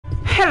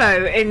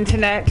Hello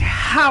Internet,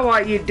 how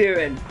are you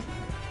doing?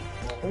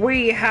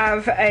 We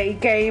have a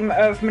game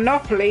of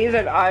Monopoly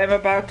that I am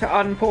about to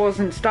unpause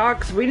and start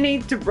because we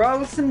need to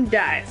roll some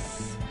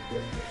dice.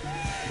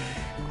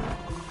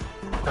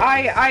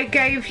 I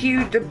gave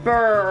you the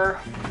burr.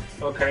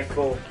 Okay,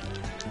 cool.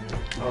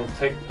 I'll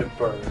take the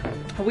burr.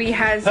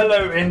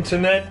 Hello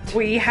Internet.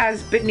 We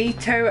has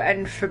Benito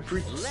and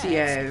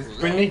Fabrizio.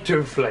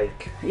 Benito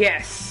Flake.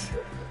 Yes.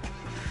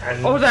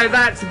 And Although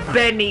that's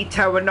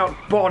Benito and not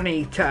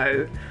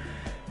Bonito.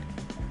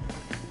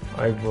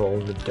 I roll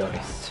the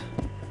dice.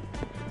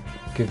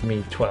 Give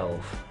me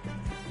 12.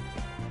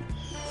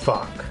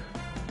 Fuck.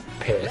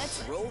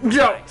 Piss.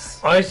 No.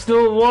 I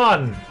still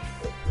won.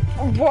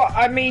 What?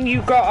 I mean,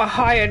 you got a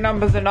higher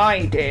number than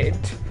I did.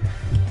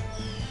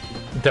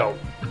 Dope.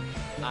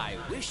 I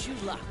wish you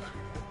luck.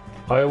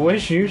 I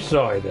wish you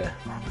cider.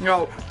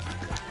 No.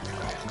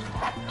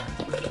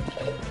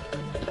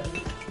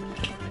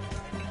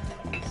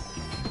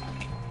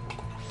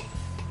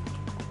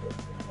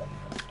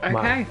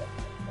 Okay.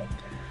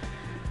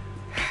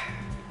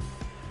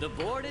 The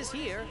board is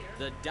here.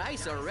 The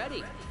dice are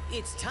ready.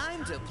 It's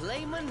time to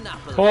play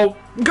Monopoly. Oh,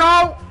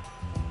 Go!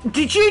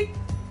 Did you...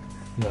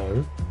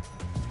 no.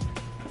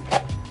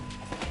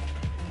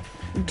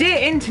 Dear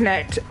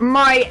Internet,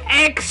 my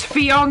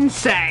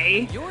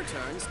ex-fiancé Your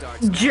turn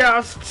starts.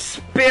 just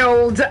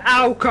spilled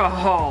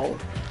alcohol.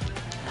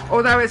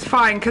 Although it's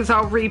fine, because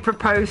I'll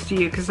re-propose to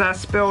you, because that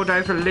spilled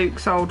over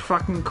Luke's old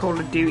fucking Call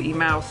of Duty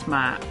mouse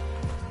mat.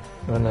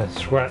 And a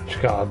scratch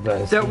card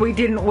there. That we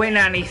didn't win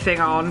anything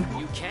on.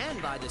 You can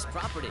buy this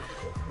property.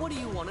 What do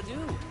you want to do?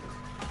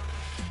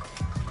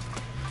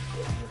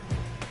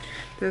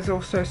 There's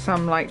also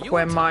some, like,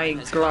 where my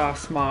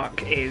glass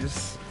mark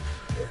is.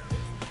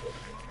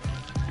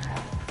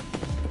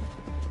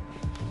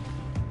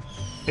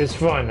 It's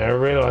fine. I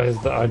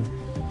realised that I'd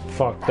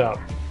fucked up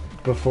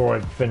before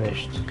I'd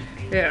finished.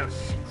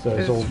 Yes. So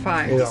it's all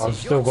fine. Yeah, I've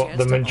still got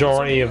the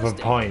majority of a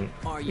pint.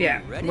 Are you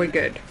Yeah, ready? we're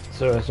good.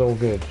 So it's all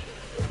good.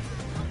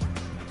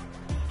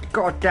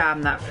 God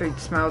damn, that food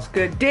smells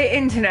good. Dear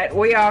Internet,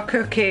 we are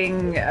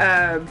cooking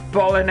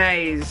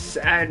bolognese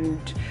and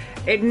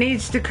it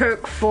needs to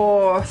cook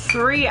for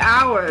 3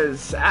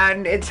 hours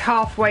and it's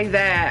halfway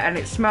there and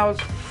it smells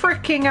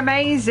freaking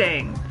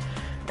amazing.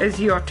 It's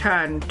your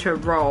turn to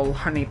roll,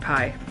 honey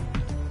pie.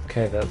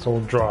 Okay, that's all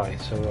dry,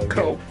 so we're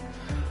Cool. good.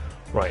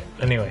 Right,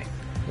 anyway,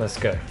 let's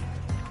go.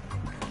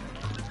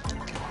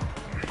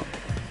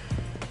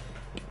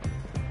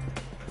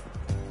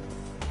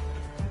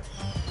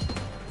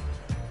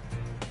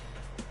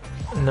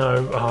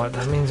 No,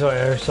 that means I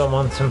owe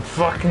someone some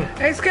fucking...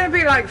 It's gonna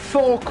be like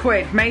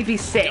 £4, maybe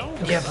 6.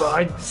 Yeah,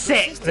 but I...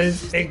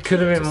 6. It could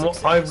have been more...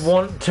 I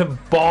want to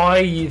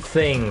buy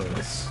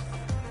things.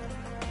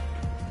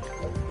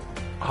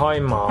 Hi,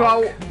 Mark.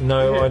 Well,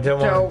 no, I don't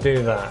want don't. to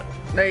do that.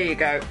 There you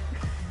go.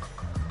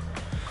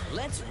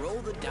 Let's roll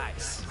the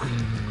dice.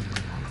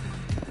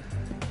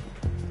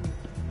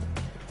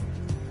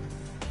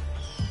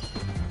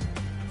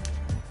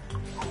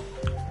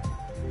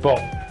 Bob.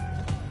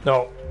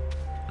 No.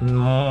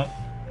 No.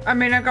 I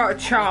mean, I got a Do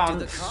the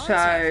chance, cards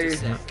have to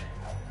so... say?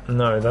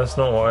 No, that's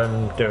not what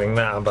I'm doing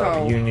that about.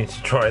 Oh. You need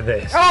to try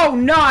this. Oh,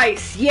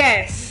 nice!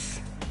 Yes!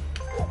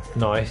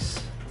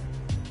 Nice.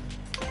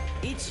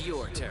 It's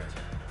your turn.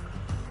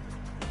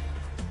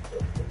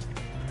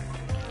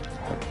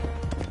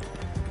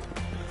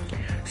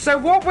 So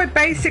what we're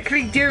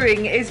basically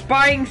doing is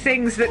buying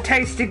things that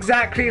taste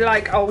exactly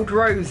like Old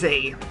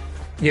Rosie.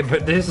 Yeah,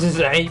 but this is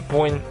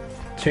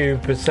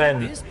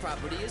 8.2%, This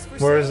property is for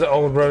whereas sale. the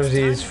Old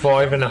Rosie is It's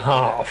time to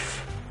 5.5.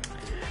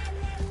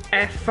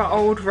 F for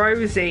Old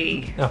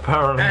Rosie.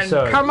 Apparently And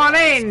so. come on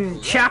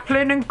in,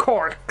 Chaplin and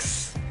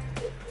Corks.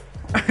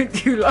 Do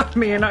you love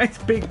me a nice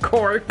big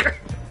cork?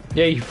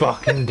 Yeah, you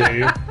fucking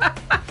do.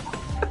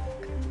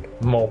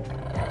 Mob.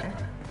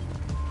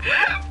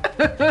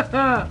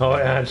 Oh,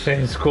 it actually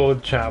is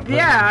called Chaplin.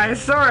 Yeah, I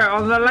saw it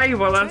on the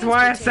label, that's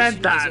why I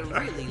said Transportation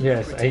that. is a really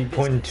Yes,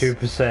 lucrative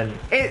business. 8.2%.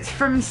 It's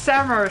from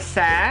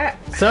Somerset.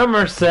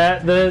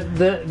 Somerset,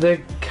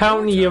 the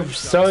county of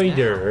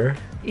cider.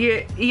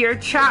 Your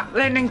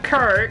Chaplin and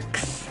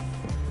Kirks.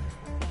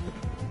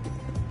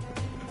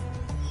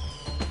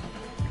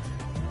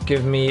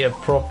 Give me a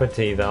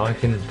property that I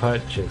can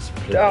purchase,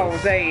 please. Oh,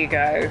 there you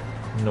go.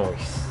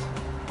 Nice.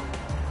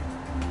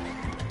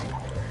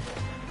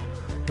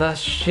 That's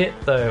shit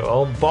though,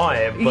 I'll buy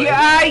it, but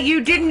Yeah,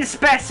 you didn't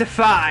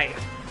specify.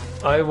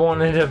 I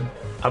wanted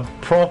a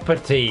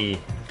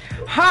property.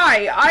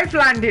 Hi, I've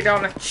landed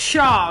on a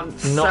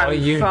chance Not so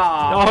you.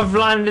 far. I've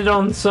landed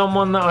on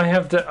someone that I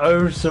have to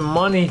owe some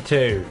money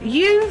to.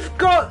 You've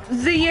got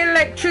the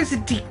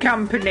electricity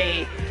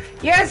company.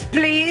 Yes,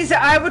 please.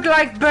 I would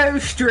like Bow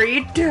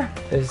Street.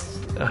 It's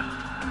You have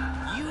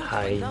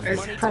Hi. enough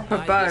It's money to proper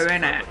buy bow, this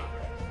innit?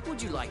 property.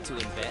 Would you like to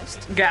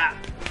invest? Gap.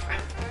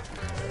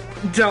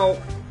 Dope.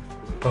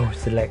 Bow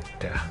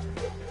selector.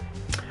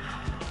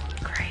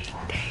 Craig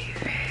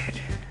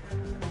David.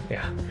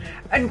 Yeah.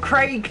 And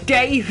Craig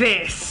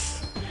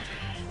Davis.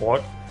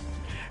 What?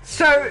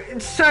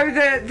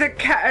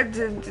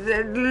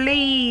 the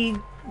Lee,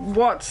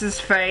 what's his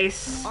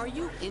face? Are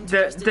you That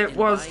interested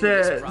was in buying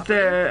this property?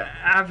 the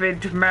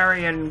avid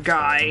Marion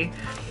guy.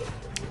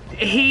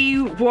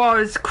 He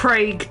was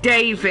Craig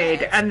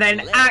David, and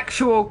then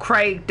actual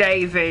Craig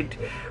David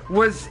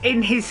was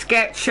in his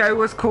sketch show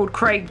was called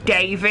Craig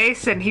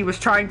Davis, and he was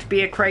trying to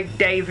be a Craig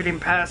David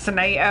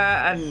impersonator,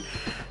 and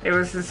it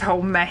was this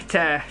whole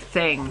meta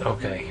thing.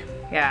 Okay.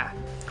 Yeah.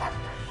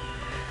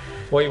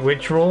 Wait,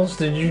 which rolls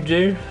did you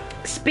do?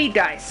 Speed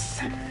dice.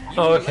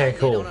 Oh, okay, On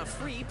cool. a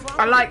free I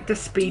property. like the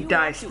speed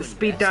dice. The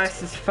speed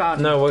dice is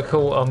fun. No, we're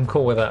cool. I'm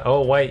cool with that.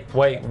 Oh, wait,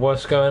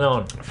 what's going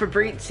on?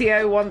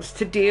 Fabrizio wants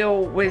to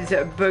deal with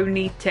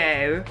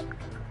Bonito.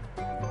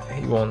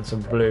 He wants a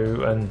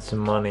blue and some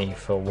money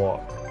for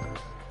what?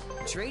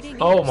 Trading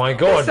Oh my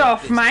god. Piss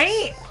off,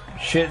 mate.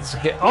 Shit's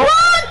get. Oh,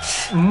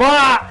 What?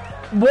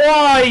 Matt!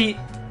 Why?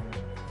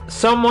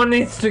 Someone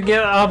needs to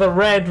get out of the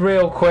red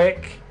real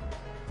quick.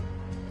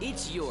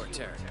 It's your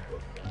turn.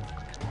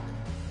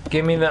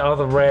 Give me that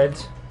other red.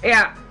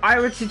 Yeah, I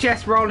would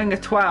suggest rolling a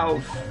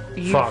 12.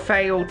 You Fuck.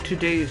 failed to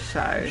do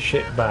so.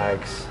 Shit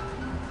bags.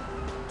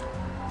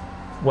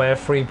 Where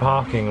free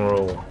parking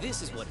rule.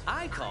 This is what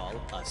I call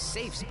a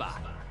safe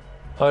spot.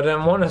 I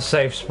don't want a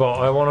safe spot.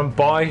 I want to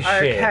buy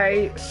shit.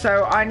 Okay,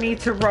 so I need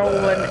to roll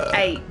an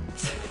 8.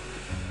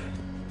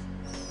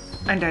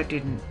 And I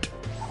didn't.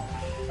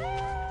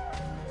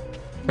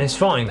 It's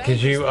fine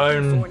because you Bank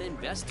is looking for own an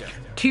investor.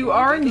 2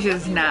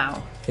 oranges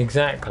now.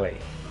 exactly.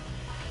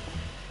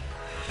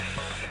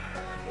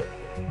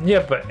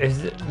 Yeah, but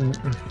is it?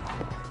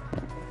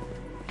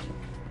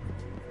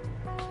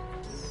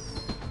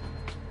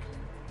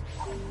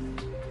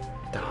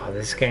 Oh,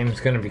 this game's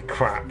gonna be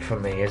crap for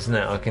me, isn't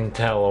it? I can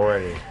tell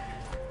already.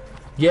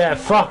 Yeah,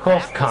 fuck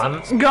off,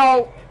 cunt.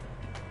 Go!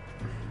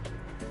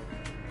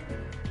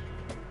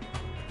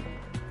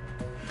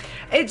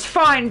 It's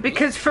fine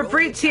because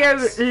Fabrizio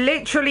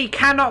literally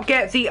cannot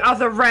get the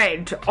other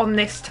red on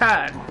this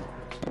turn.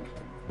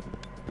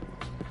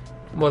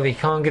 Well, he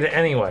can't get it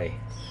anyway.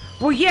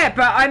 Well, yeah,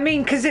 but I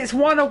mean, because it's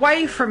one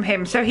away from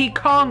him, so he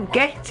can't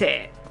get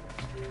it.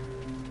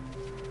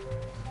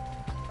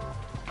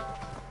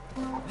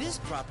 This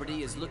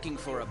property is looking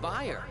for a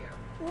buyer.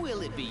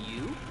 Will it be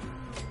you?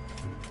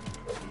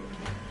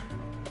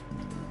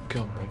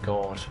 Oh my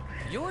god.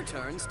 Your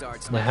turn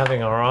starts We're now.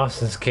 having our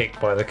asses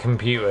kicked by the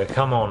computer.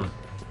 Come on.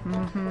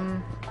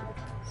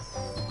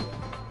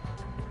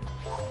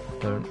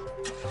 Don't.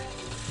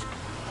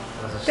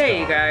 That's a There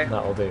you start. go.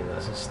 That'll do.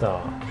 That's a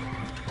start.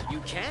 You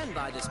can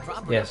buy this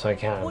property. Yes, I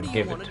can. What do you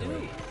Give want it to to do?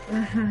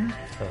 me.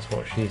 That's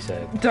what she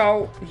said.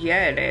 Oh,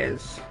 yeah, it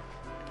is.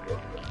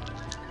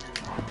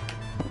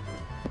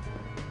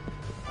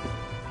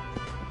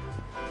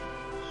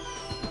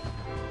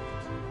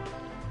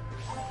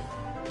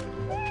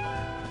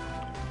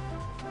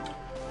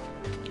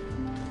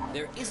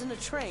 There isn't a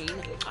train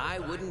I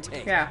wouldn't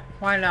take. Yeah,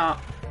 why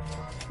not?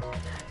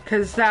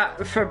 Because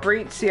that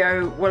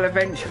Fabrizio will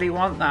eventually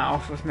want that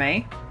off of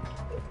me.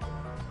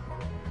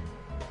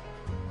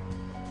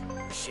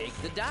 Shake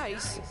the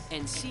dice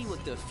and see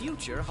what the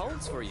future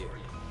holds for you.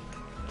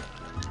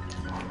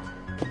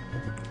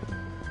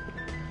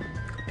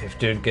 If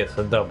dude gets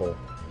a double.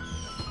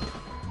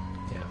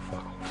 Yeah,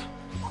 fuck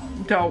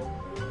off. Dope.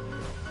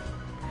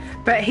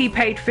 But he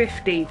paid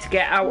 50 to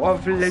get out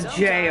of the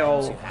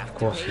jail. Of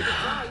course he.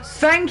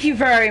 Thank you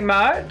very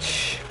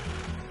much.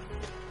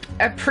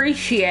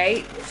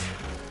 Appreciate.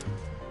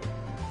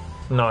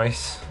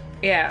 Nice.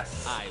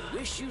 Yes. I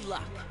wish you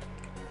luck.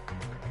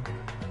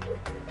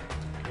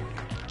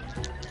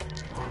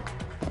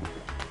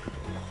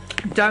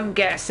 Don't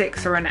get a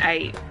 6 or an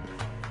 8.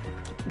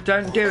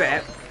 Don't do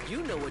it.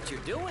 You know what you're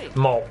doing.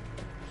 Malt.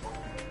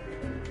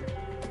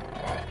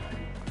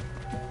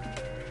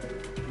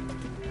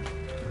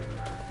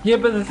 Yeah,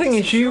 but the thing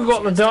is, you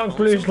got the dark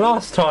blues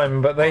last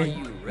time, but they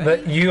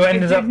that you It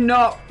ended did up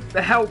not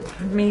help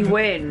me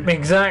win.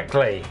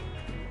 exactly.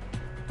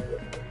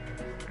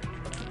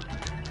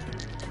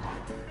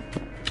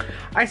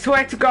 I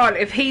swear to God,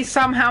 if he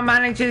somehow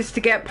manages to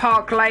get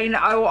Park Lane,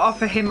 I will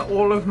offer him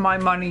all of my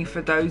money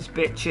for those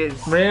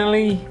bitches.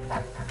 Really?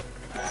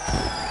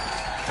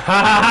 Ha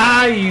ha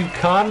ha! You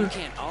cunt!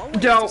 Can't always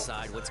Don't.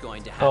 decide what's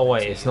going to happen. Oh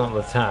wait, it's not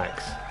the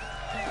tax.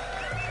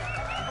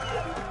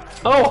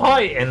 Oh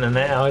hi,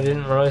 internet! I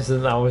didn't realise that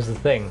that was the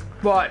thing.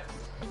 What?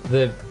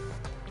 The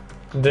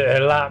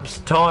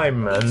elapsed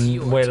time,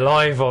 and we're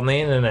live on the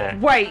internet.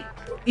 Wait,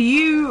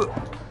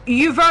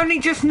 you've only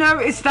just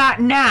noticed that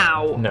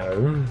now?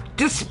 No.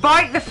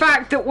 Despite the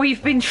fact that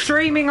we've been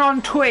streaming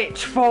on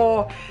Twitch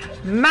for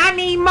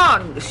many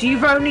months,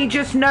 you've only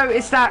just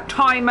noticed that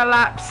time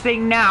elapse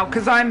thing now,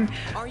 because I'm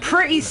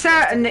pretty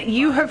certain that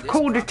you have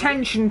called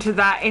attention to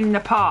that in the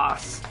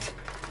past.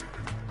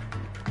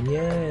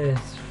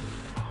 Yes,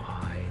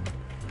 fine.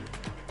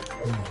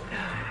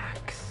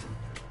 Relax.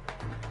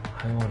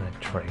 I want to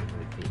trade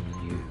with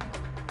you.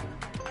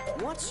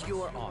 What's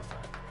your offer?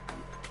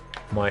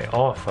 My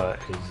offer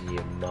is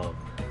your mum.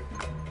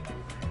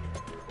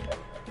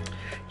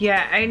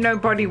 Yeah, ain't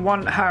nobody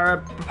want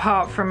her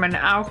apart from an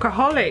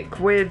alcoholic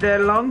with a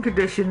lung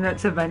condition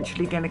that's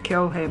eventually gonna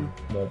kill him.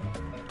 Well,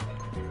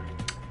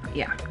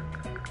 Yeah.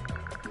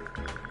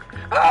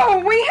 Oh,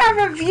 we have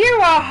a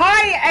viewer!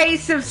 Hi,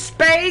 Ace of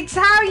Spades!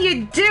 How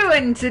you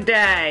doing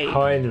today?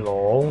 hi,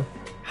 lol.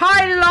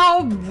 Hi,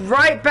 lol!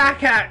 Right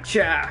back at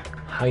ya!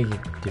 How you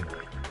doing?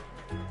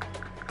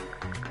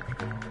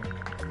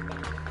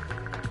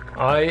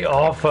 I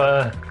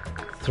offer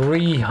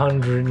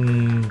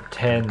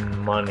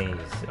 310 monies.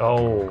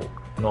 Oh,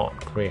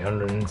 not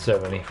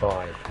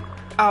 375.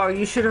 Oh,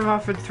 you should have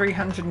offered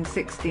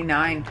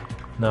 369.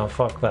 No,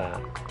 fuck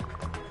that.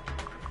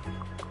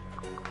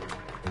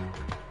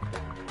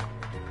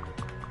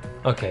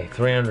 Okay,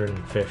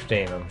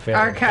 315. I'm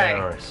feeling Okay.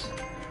 generous.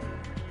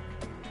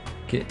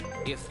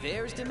 If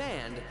there's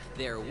demand,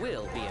 there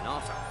will be an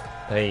offer.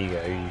 There you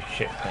go, you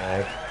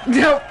shitbag.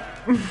 Nope.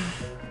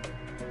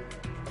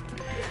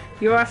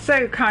 You are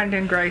so kind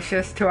and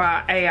gracious to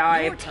our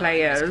AI Your time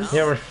players. has come.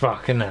 You're a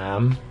fucking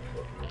am.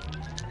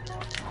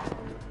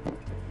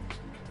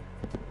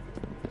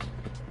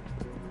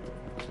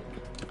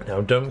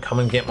 Now don't come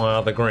and get my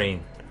other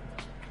green.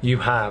 You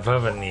have,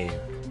 haven't you?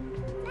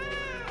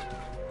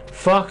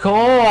 Fuck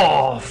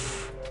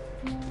off!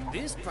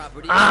 This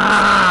property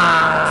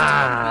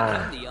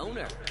Ah! become the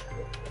owner.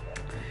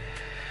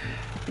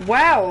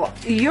 Well,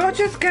 you're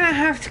just gonna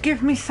have to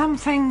give me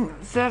something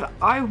that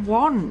I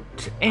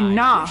want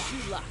enough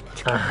Wish you luck.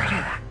 to get rid of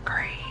that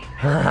green.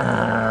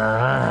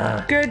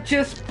 Ah. Good,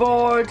 just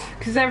bored,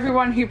 because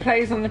everyone who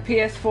plays on the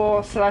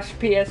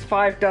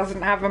PS4/PS5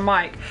 doesn't have a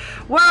mic.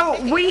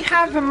 Well, we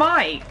have a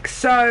mic,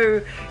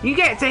 so you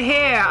get to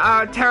hear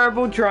our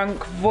terrible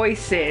drunk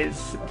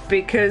voices,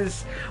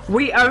 because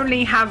we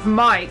only have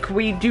mic.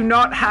 We do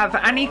not have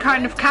any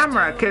kind of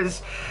camera,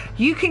 because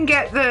you can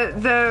get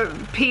the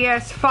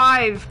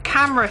PS5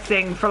 camera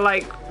thing for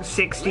like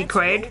 60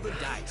 quid.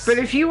 But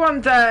if you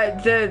want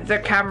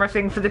the camera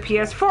thing for the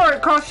PS4,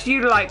 it costs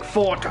you like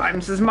 4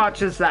 times as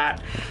much as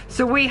that.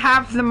 So we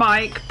have the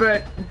mic,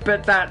 but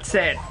that's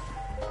it.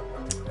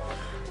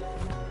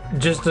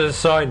 Just as a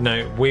side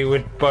note, we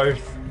would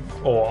both,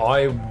 or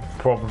I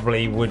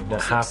probably would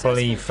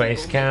happily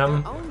face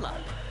cam, Own luck.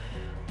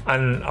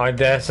 and I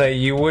dare say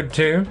you would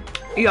too,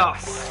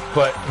 Yes.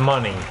 but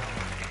money.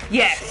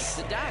 Yes.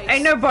 The dice.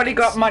 Ain't nobody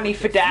got money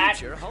for that.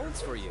 Future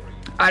holds for you.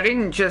 I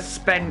didn't just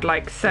spend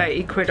like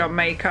 30 quid on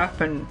makeup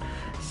and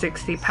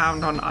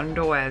 £60 on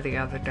underwear the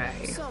other day.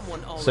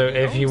 Someone So already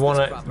if you owns want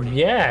this to, property.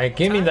 yeah,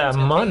 give me Time that to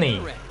pay money.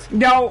 the rent.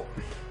 No.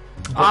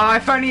 Oh,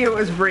 if only it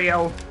was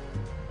real.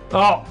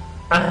 Oh,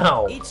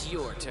 ow, It's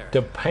your turn.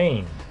 the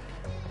pain.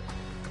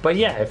 But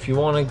yeah, if you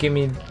want to give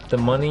me the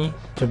money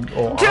to,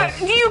 or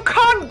us, You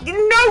can't.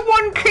 No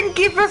one can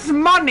give us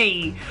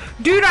money,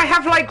 dude. I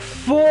have like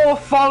 4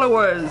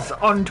 followers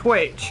on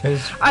Twitch,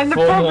 There's and the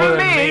 4 more problem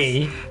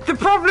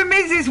than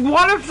is, me.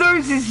 one of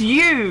those is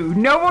you.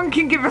 No one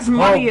can give us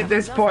money Oh. at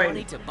this Enough money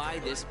point. to buy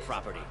this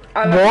property.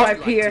 I love What?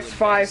 my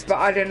PS5, but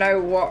I don't know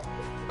what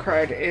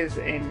crud is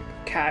in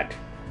CAD.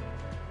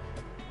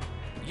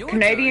 Your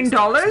Canadian turn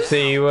starts dollars? so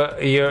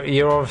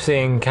you're obviously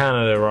in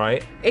Canada,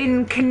 right?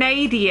 In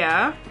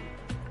Canada,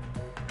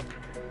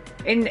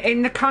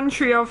 in the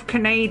country of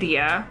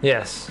Canada.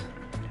 Yes.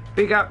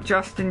 Big up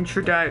Justin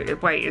Trudeau.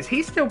 Wait, is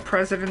he still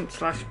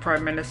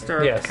president/prime minister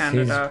of Yes,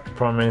 Canada? he's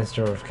Prime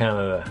Minister of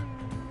Canada.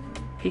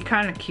 He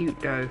kind of cute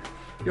though.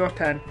 Your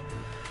turn.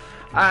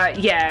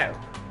 Yeah.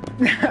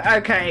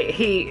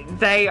 Okay,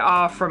 they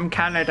are from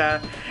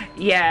Canada.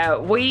 Yeah,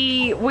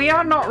 we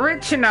are not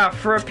rich enough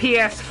for a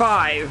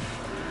PS5.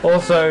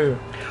 Also,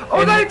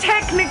 Although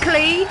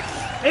technically,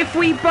 if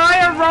we buy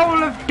a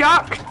roll of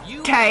duct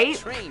You tape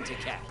trained to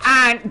catch.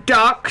 and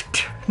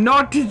duct,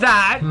 not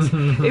that,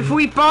 if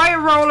we buy a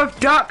roll of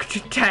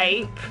duct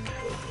tape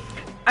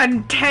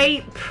and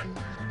tape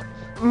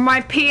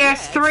my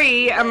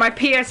PS3 and my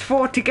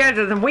PS4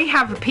 together, then we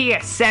have a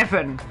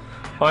PS7.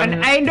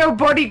 And ain't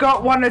nobody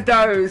got one of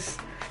those.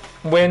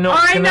 we're not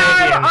I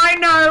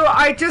Canadian. know.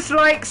 I just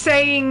like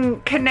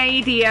saying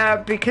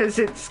Canada because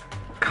it's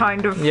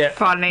kind of Yeah,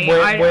 funny.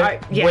 We're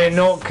Yes.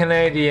 not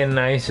Canadian,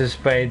 Ace of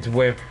Spades.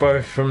 We're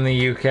both from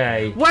the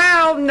UK.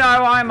 Well, no,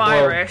 I'm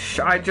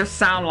Irish. I just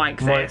sound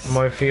like My this.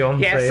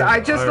 fiance. Yes, is I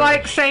just Irish.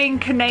 like saying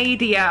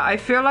Canada. I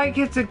feel like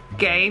it's a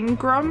Game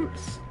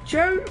Grumps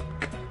joke.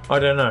 I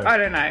don't know. I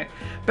don't know.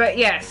 But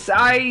yes,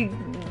 I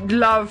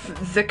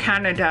love the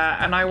Canada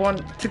and I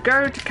want to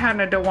go to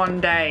Canada one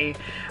day.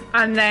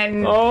 And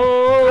then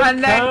Oh,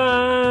 And then-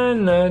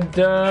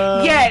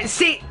 Canada. yeah,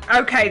 see,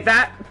 okay,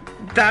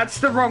 that's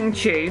the wrong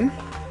tune.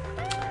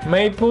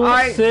 Maple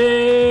I-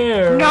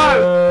 syrup.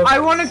 No, I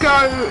want to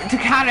go to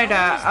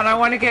Canada and I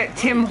want to get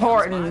Tim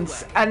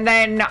Hortons and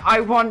then I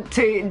want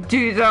to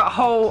do the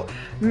whole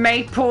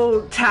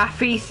maple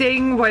taffy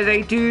thing where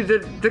they do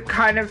the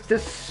kind of the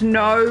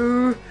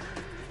snow,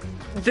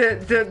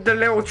 the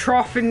little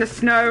trough in the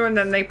snow and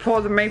then they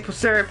pour the maple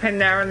syrup in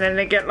there and then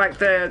they get like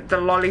the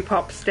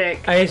lollipop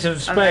stick. Ace of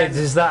And Spades,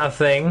 then- is that a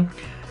thing?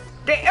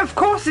 Of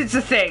course it's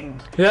a thing.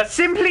 Yeah.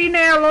 Simply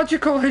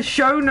Neological has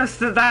shown us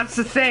that that's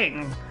a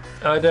thing.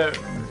 I don't.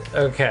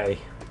 Okay.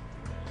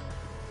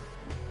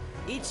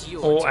 It's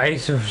your Or turn.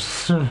 Ace of.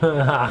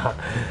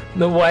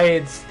 the way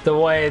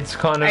it's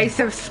kind of. Ace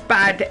of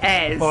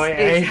Spades Or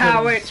is Ace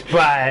how of it.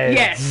 Spades.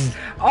 Yes,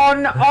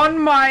 on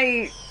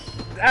my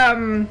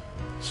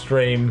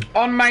Stream.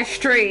 on my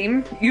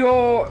stream,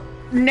 your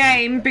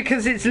name,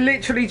 because it's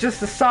literally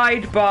just a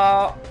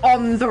sidebar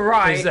on the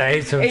right, Is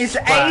Ace of is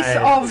Spades. Ace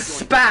of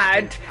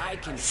Spade, I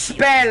can see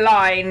spare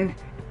line,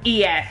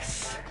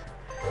 ES.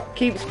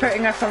 Keeps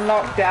putting us on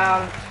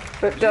lockdown,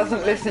 but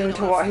doesn't listen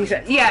to what he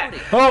said. Yeah.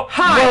 Oh,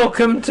 Hi.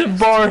 welcome to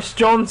Boris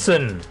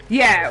Johnson.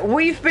 Yeah,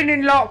 we've been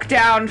in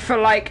lockdown for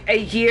like a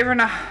year and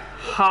a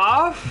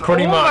half,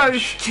 Pretty almost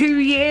much. 2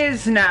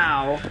 years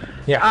now.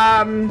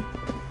 Yeah.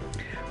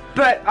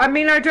 But I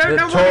mean, I don't the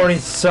know.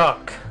 Tories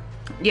suck.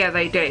 Yeah,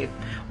 they do.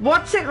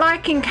 What's it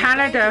like in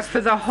Canada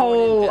for the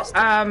whole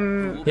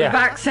Yeah.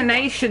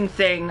 vaccination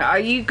thing? Are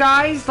you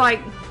guys like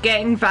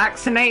getting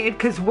vaccinated?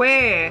 Because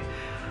we're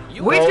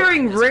Well,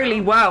 doing really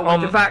well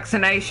with the um,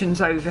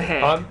 vaccinations over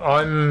here.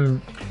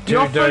 I'm 2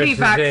 You're fully doses in.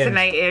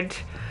 vaccinated.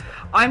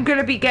 I'm going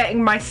to be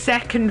getting my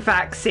second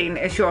vaccine.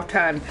 It's your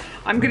turn.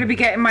 I'm going to be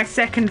getting my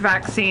second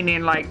vaccine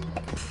in like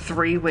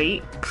 3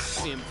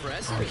 weeks.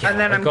 impressive. And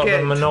then I I'm got the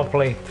good.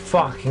 Monopoly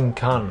fucking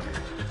cunt.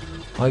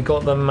 I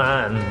got the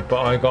man,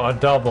 but I got a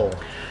double.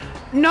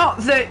 Not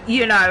that,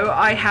 you know,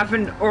 I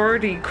haven't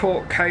already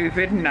caught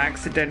COVID and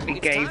accidentally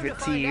gave it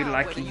to you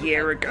like a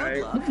year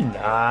ago.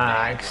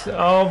 Nice.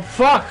 Oh,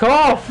 fuck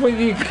off with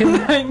you.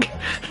 Like,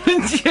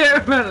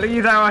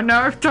 legitimately though, I know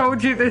I've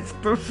told you this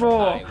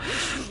before,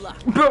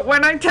 but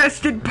when I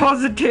tested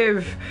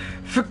positive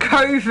for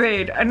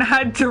COVID and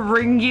had to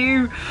ring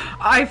you,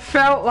 I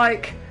felt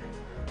like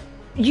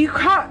you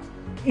can't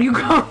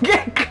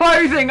get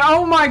clothing.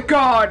 Oh my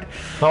god.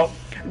 Oh,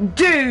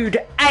 Dude,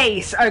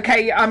 Ace.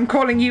 Okay, I'm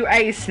calling you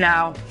Ace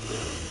now.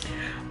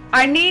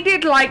 I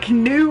needed like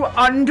new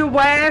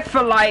underwear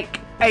for like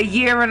a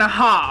year and a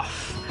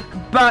half,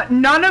 but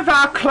none of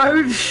our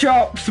clothes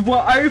shops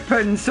were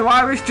open, so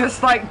I was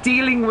just like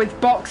dealing with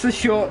boxer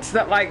shorts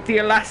that like the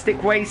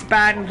elastic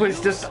waistband was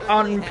just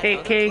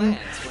unpicking.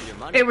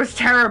 It was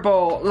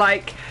terrible.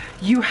 Like,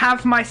 you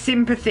have my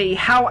sympathy.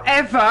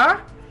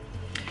 However,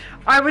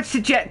 I would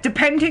suggest,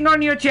 depending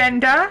on your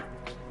gender,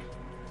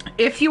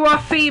 if you are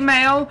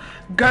female,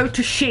 go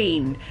to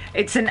Shein.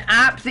 It's an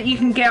app that you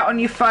can get on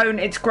your phone.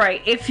 It's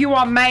great. If you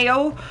are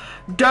male,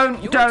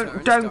 don't go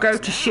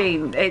to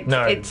Shein.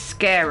 No. It's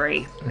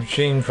scary.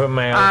 machine for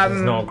male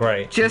is not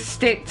great. Just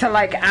stick to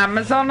like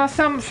Amazon or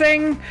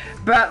something.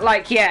 But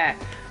like, yeah.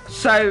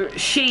 So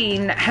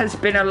Shein has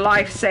been a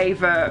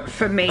lifesaver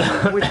for me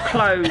with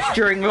clothes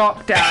during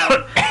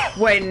lockdown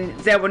when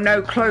there were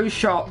no clothes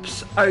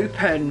shops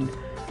open.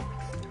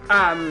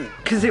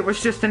 Because it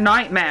was just a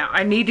nightmare.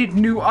 I needed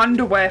new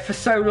underwear for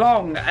so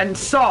long and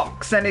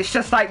socks, and it's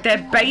just like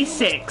they're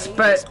basics,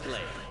 but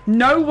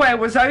nowhere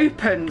was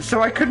open,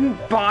 so I couldn't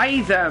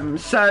buy them.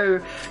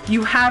 So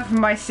you have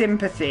my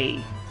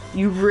sympathy.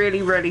 You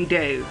really, really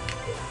do.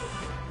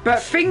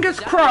 But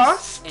fingers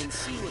crossed, And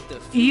see what the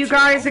you future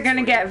guys are holds going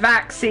to for get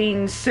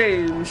vaccines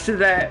soon so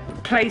that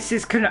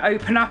places can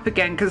open up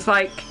again. Because,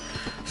 like,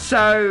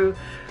 so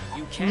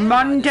you. You can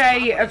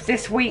Monday ride of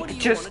this week What do you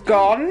just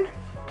wanna do? gone.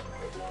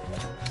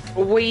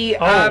 We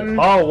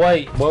Oh,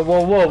 wait.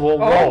 Whoa.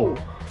 Oh.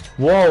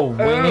 Whoa,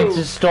 we need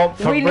to stop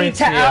Fabrizio. We need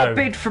to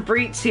outbid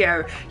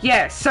Fabrizio.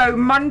 Yeah, so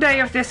Monday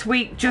of this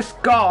week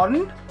just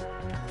gone,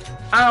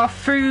 our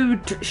food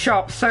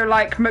shops, so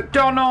like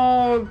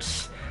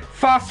McDonald's,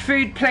 fast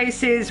food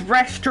places,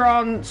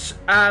 restaurants,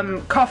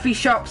 coffee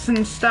shops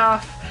and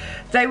stuff,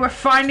 they were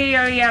finally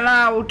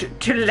allowed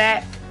to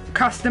let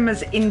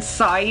customers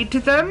inside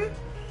them.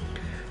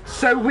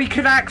 So we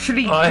could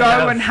actually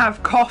go and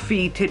have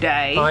coffee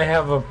today. I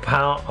have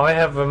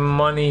a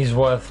money's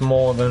worth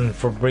more than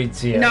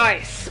Fabrizio.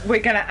 Nice. We're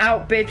gonna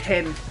outbid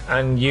him.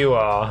 And you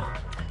are.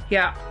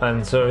 Yeah,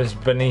 And so is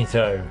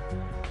Benito.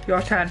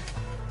 your turn.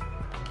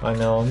 I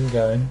know I'm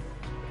going.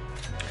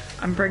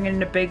 I'm bringing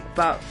the big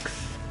bucks.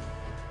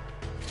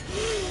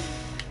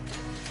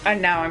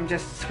 And now I'm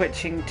just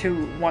switching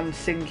to one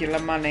singular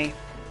money.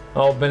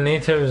 Oh,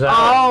 Benito's out.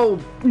 Oh,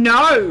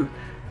 no!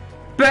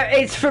 But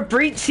it's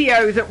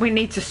Fabrizio that we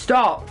need to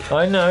stop.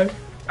 I know.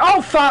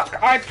 Oh, fuck!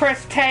 I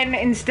pressed 10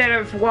 instead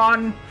of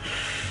 1.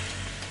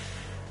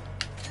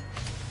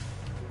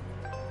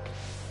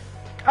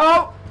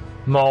 Oh!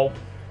 Mole.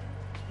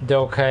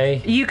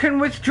 Okay. You can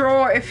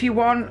withdraw if you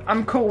want.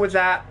 I'm cool with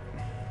that.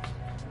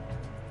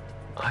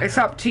 It's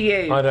up to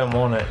you. I don't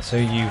want it, so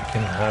you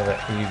can have it.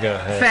 You go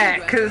ahead. Fair,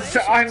 because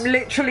I'm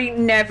literally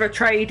never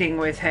trading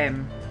with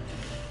him.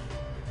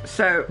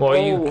 So,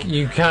 Well,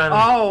 you can,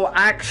 Oh,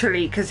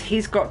 actually, because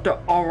he's got the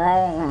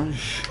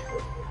orange.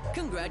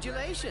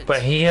 Congratulations.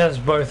 but he has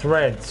both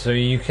red, so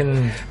you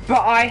can.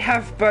 But I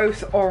have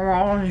both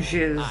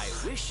oranges.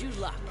 I wish you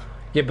luck.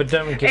 Yeah, but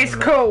don't give It's him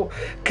cool,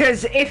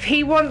 because if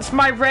he wants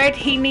my red,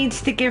 he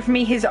needs to give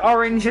me his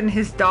orange and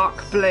his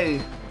dark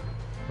blue.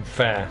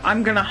 Fair.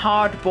 I'm gonna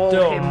hardball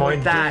Don't him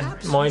with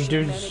that. My You should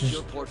dude's manage just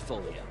your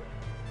portfolio.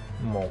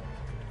 Mole.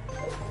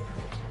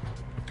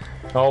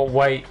 Oh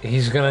wait,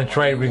 he's gonna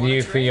trade with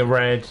you for your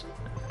red.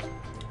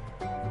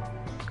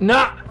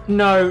 Nah,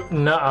 no,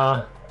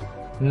 nah,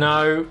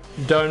 no,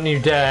 don't you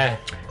dare.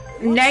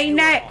 Nay,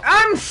 nay.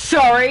 I'm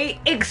sorry.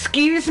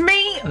 Excuse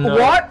me. No,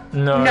 What?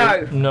 No,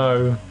 No.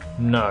 no,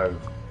 no.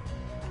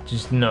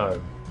 Just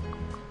no.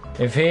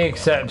 If he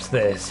accepts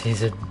this,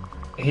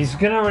 he's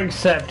gonna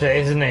accept it,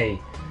 isn't he?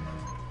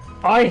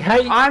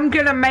 I'm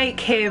gonna make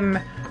him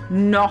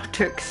not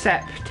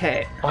accept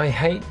it. I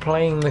hate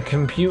playing the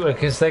computer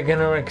because they're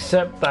gonna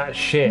accept that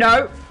shit.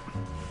 No.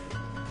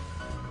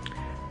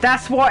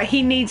 That's what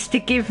he needs to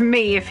give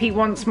me if he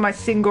wants my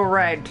single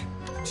red.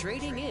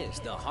 Trading is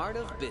the heart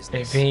of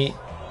business. If he...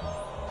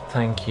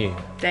 Thank you.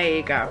 There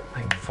you go.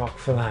 Thank fuck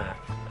for that.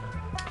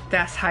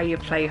 That's how you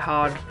play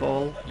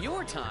hardball.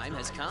 Your time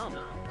has come.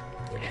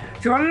 Do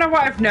you want to know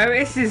what I've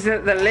noticed is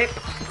that the lip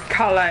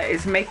colour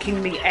is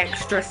making me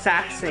extra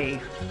sassy.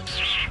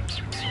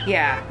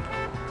 Yeah.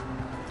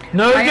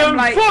 No, I am don't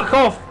like- fuck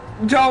off!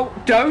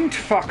 Don't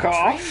fuck Train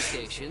off.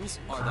 stations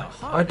are the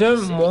heart I of don't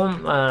the city.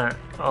 want that.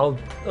 I'll...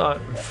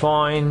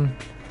 fine.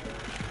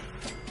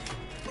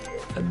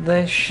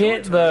 They're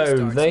shit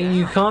though.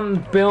 You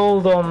can't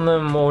build on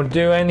them or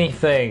do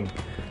anything.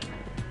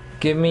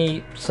 Give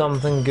me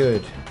something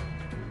good.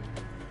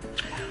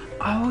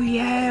 Oh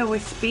yeah, we're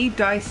speed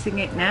dicing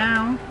it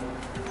now.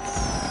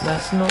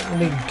 That's not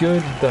really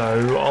good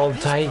though. I'll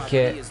take Property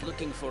it. is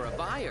looking for a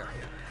buyer.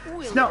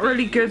 It's not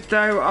really good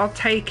though, I'll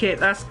take it.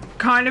 That's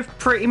kind of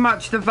pretty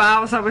much the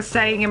vows I was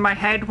saying in my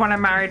head when I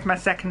married my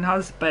second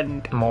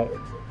husband. More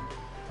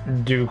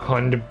do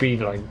kind of be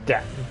like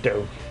that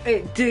though.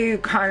 It do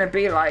kind of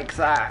be like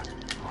that.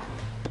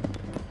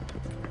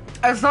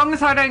 As long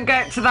as I don't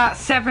get to that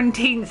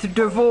 17th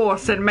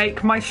divorce and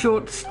make my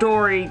short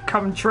story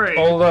come true.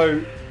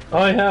 Although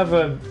I have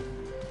a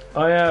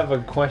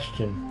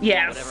question. Whatever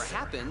Yes.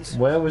 happens,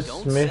 Where was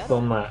don't Smith settle.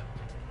 on that?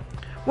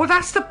 Well,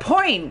 that's the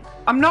point.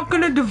 I'm not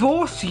going to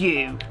divorce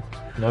you.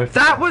 No.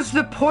 That was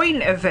the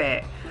point of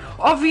it.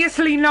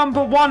 Obviously,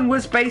 number one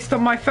was based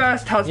on my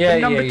first husband. Yeah,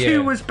 number yeah, two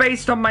yeah. was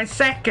based on my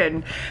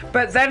second.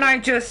 But then I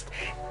just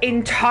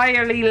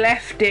entirely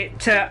left it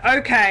to,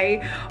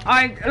 okay,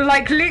 I,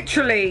 like,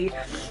 literally,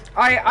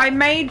 I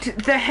made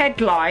the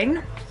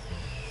headline.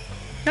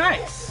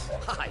 Nice.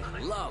 I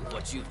love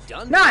what you've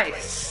done.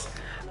 Nice.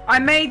 I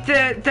made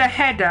the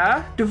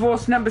header,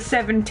 divorce number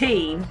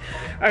 17,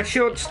 a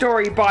short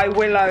story by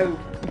Willow,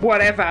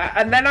 whatever,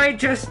 and then I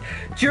just,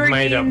 during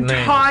Made the up names.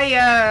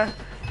 entire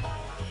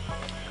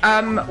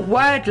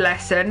word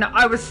lesson,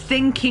 I was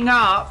thinking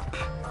up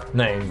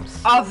Names.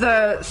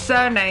 other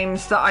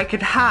surnames that I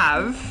could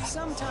have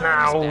Sometimes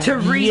Now, to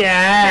reach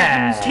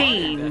yeah.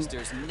 17.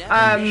 investors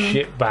never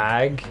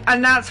Shitbag.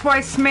 And that's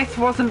why Smith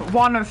wasn't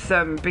one of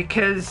them,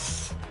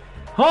 because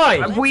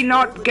Hi. we're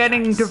not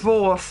getting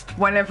divorced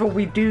whenever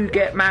we do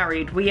get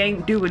married. We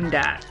ain't doing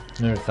that.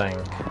 No thank.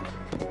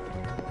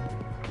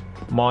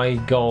 My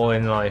goal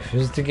in life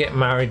is to get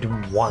married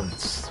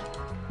once.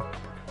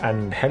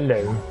 And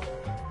hello.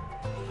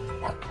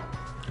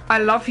 I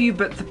love you,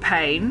 but the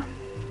pain.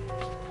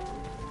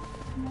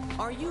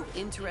 Are you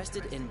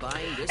interested in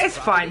buying this It's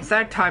property? fine,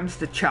 third time's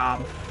the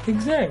charm.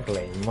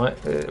 Exactly.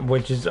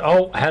 Which is,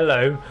 oh,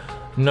 hello.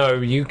 No,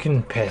 you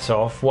can piss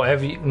off.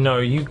 Whatever you, no,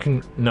 you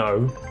can,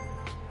 no.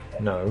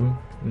 No,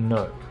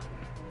 no.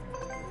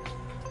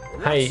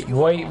 Hey,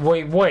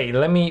 wait,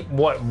 let me,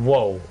 what,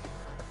 whoa.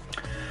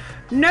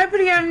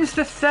 Nobody owns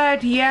the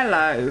third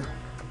yellow.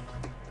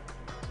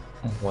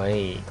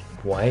 Wait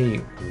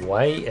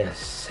a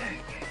second.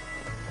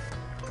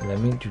 Let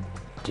me do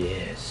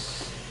this.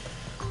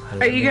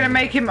 Are you going to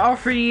make him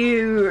offer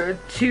you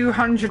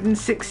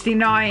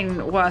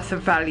 269 worth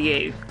of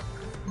value?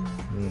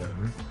 No.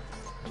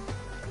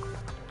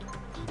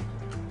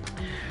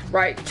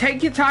 Right,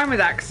 take your time with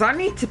that, because I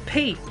need to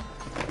pee.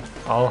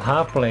 I'll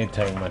happily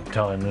take my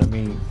time. Let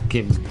me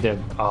give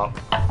them up.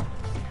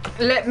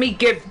 Let me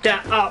give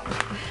that up.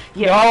 Oh,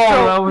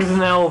 Yeah, that was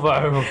an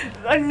elbow.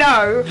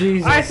 no,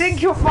 Jesus. I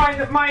think you'll find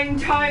that my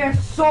entire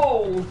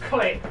soul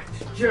clicked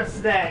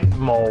just then.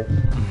 Mole.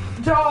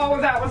 Oh,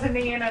 that was a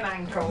knee and an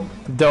ankle.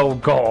 Oh,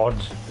 God.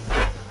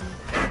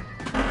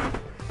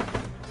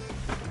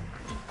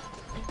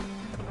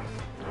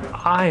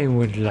 I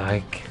would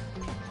like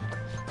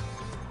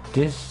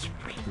this,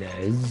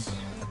 please.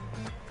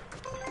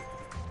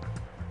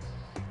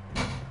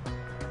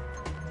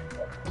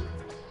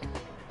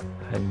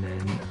 And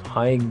then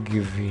I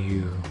give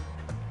you...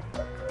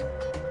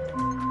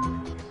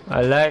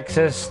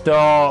 Alexa,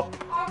 stop!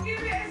 I'll give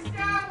it a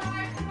stab when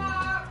I come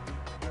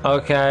up.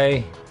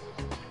 Okay.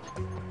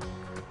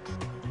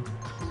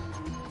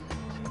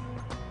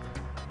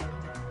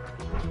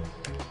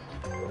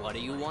 What do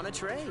you want to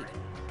trade?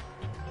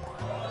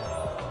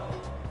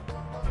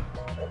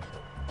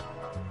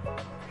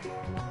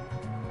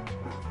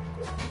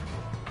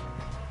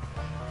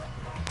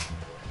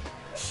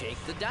 Shake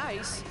the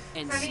dice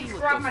and I see need to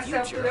what grab the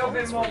myself a future little bit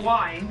holds more for you.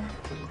 wine.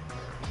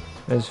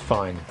 That's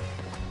fine.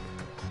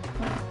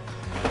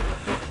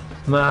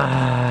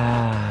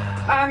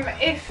 Ah.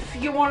 If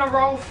you want to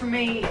roll for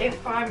me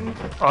if I'm...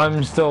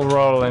 I'm still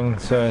rolling,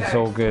 so it's Okay.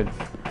 all good.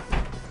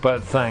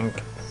 But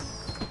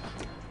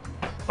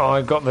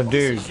I got the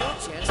dude. This is your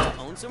chance to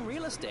own some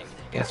real estate.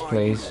 Yes, Are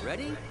please. you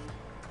ready?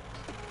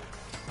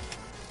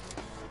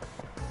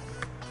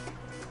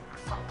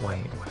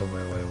 Wait.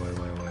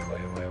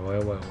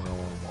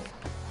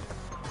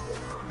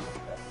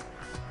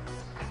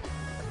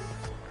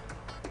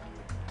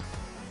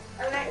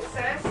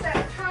 Alexa, set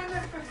a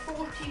timer for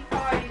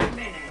 45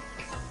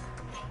 minutes.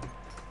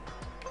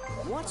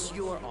 What's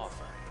your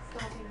offer?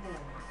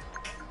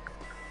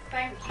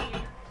 Thank you.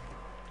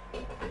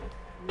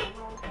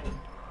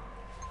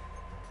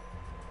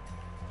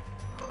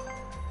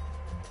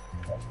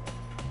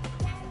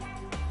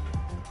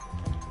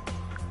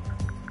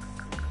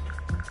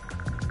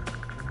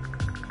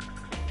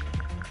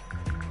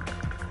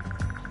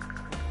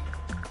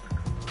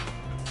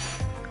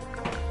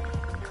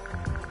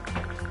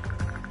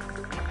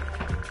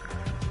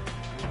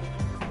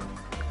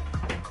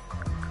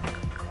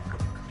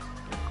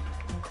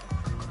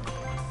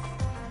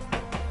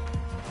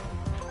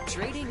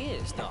 Trading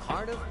is the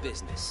heart of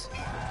business.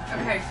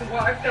 Okay, so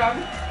what I've done,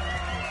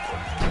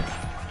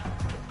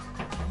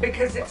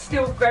 because it's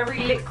still very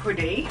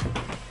liquidy,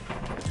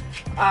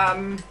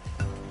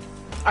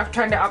 I've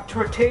turned it up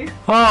to a 2.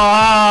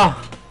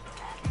 Ah!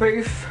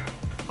 Boof.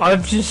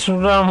 I've just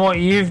done what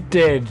you've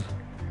did.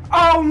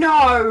 Oh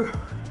no!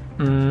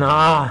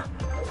 Nah.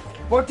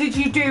 What did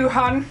you do,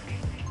 hun?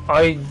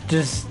 I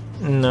did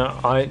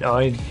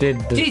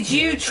the... Did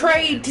you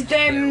trade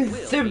them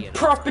the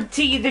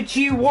property that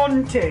you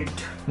wanted?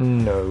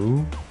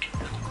 No.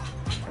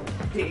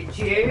 Did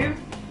you?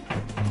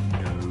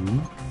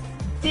 No.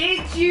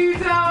 Did you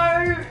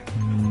though?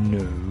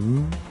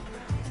 No.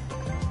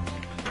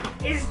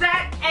 Is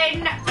that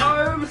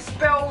N-O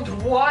spelled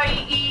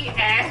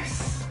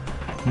Y-E-S?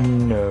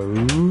 No.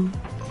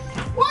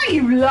 Why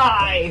you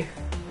lie?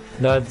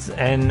 That's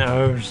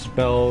N-O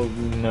spelled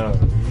no.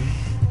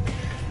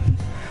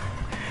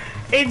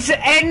 It's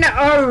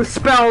N-O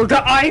spelled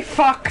I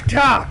fucked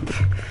up.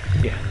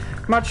 Yeah.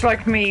 Much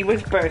like me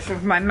with both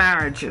of my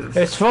marriages.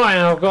 It's fine,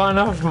 I've got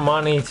enough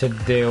money to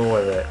deal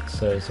with it,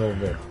 so it's all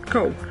good.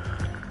 Cool.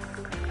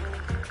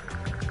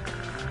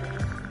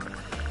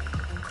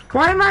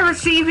 Why am I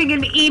receiving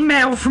an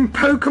email from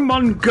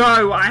Pokemon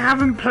Go? I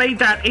haven't played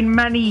that in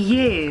many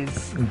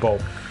years.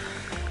 Bob.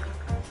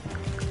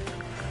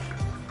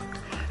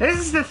 This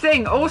is the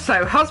thing.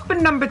 Also,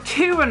 husband number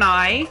 2 and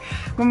I,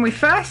 when we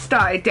first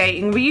started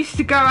dating, we used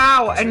to go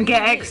out and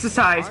get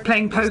exercise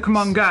playing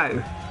Pokemon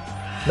Go.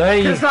 There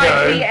you Because, go.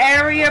 like, the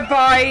area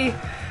by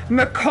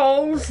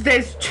McCall's,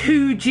 there's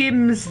 2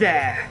 gyms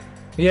there.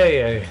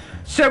 Yeah.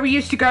 So we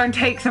used to go and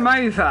take them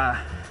over.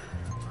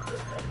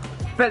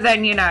 But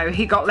then, you know,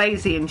 he got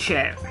lazy and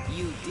shit.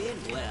 You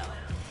did well.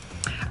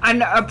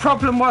 And a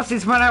problem was,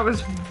 is when I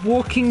was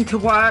walking to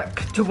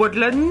work to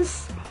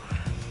Woodlands,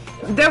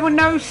 there were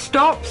no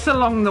stops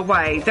along the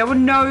way. There were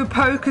no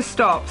poker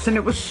stops, and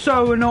it was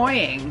so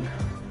annoying.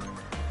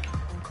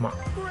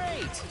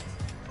 Great.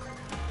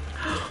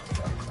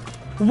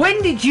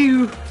 When did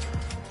you...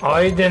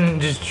 I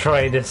didn't just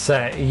trade a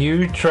set,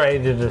 you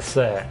traded a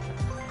set.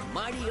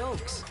 Mighty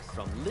Oaks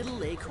from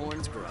Little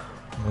Acorns Grow.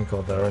 Oh my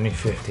god, they're only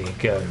 50.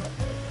 Go.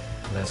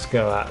 Let's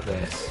go at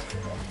this.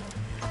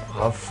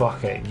 Oh,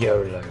 fuck it.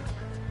 YOLO.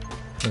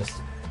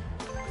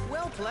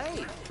 Well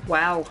played.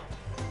 Well,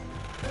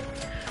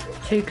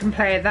 2 can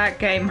play at that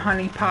game,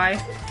 honey pie.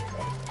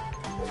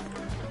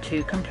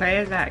 2 can play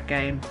at that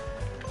game.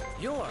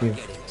 You're You've-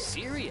 getting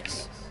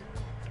serious.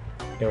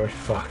 You're a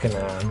fucking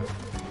am.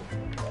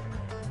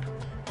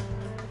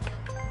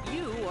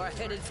 You are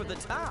headed for the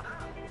top.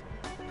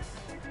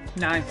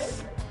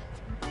 Nice.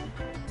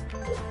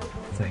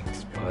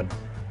 Thanks, bud.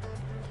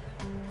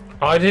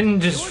 I didn't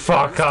just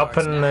fuck up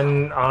and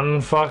then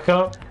unfuck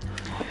up.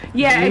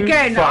 Yeah, You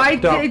again, I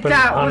fucked up did and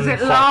that. Was it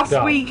unfucked last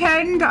up.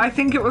 weekend? I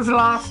think it was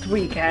last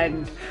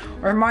weekend.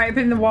 Or it might have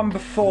been the one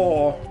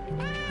before.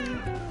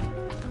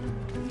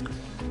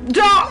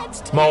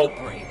 Stop! Malt.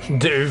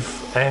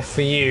 Doof. F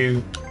for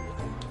you.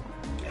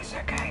 It's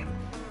okay.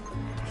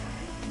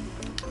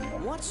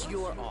 What's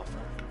your offer?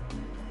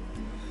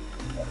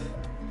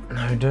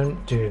 No,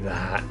 don't do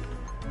that.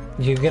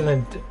 You're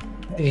gonna...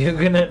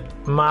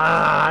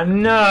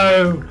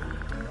 no!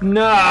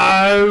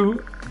 No!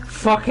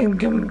 Fucking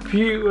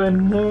computer,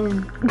 no.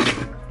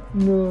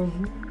 No.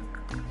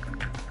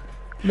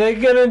 They're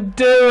gonna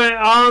do it,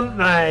 aren't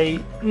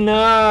they?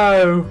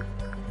 No!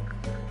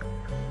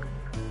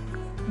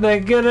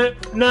 They're gonna...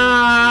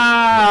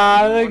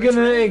 Nah! They're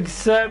gonna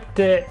accept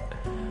it.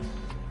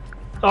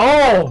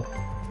 Oh!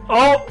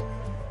 Oh!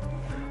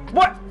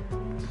 What?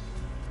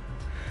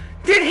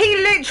 Did he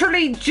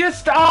literally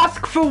just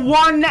ask for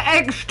 1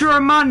 extra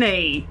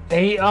money?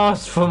 He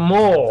asked for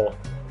more.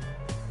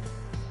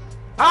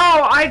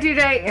 Oh, I did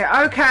 8.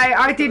 Okay,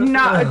 I did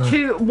not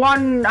to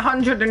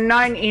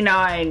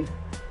 199.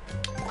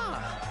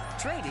 Ah,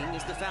 trading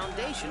is the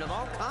foundation of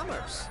all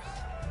commerce.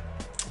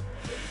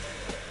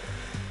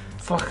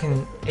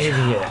 Fucking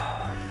idiot.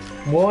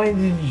 Why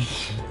did you...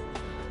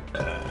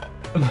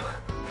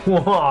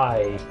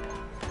 Why?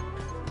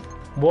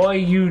 Why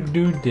you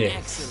do this?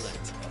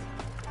 Excellent.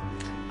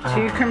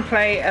 So you can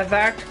play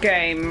that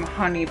game,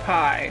 Honey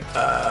Pie.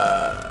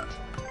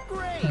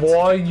 Great.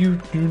 Why you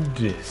do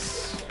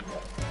this?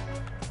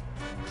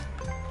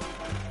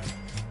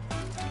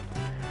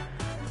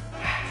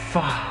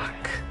 Fuck.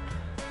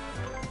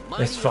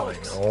 Mighty It's fine.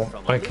 Oaks Or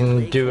from I can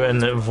Little do League.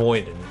 an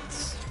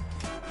avoidance.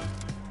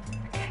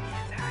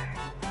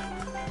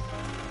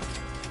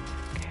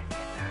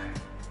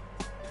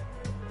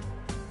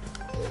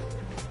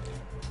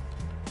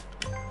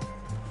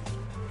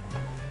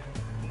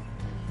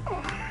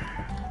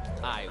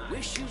 I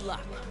wish you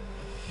luck.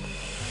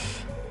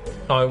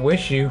 I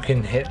wish you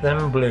can hit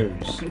them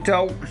blues.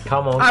 Don't.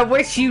 Come on. I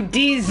wish you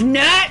these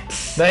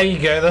nuts! There you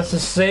go. That's a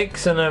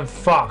 6 and a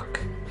fuck.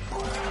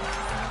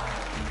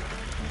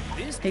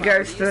 This He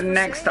goes to the property is for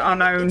next sale.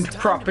 unowned It's time to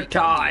property.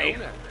 become the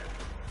owner.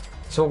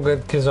 It's all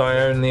good because I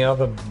own the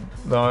other.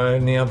 I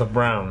own the other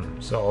brown,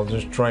 so I'll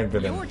just trade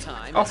with him. Your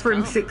time has Offer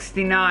him come.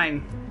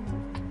 69.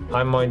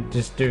 I might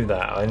just do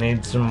that. I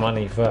need some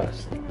money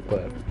first,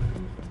 but.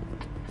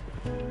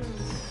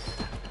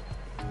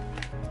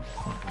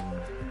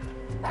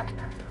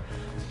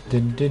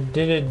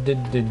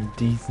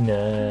 These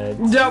nuts.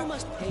 You Nope.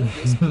 must pay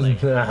this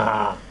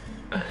player.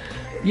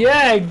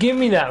 Yeah, give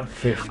me that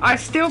 50. I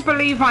still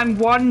believe I'm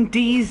one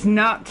D's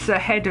nuts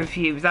ahead of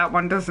you. That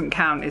one doesn't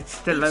count. It's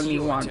still It's only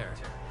your one. turn.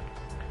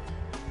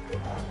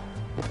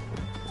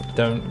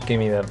 Don't give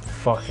me that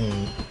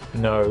fucking.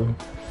 No.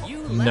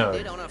 You No.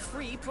 landed on a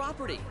free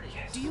property.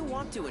 Do you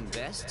want to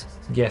invest?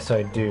 Yes,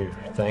 I do.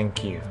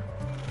 Thank you.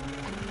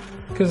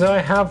 Because I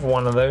have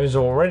one of those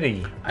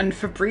already. And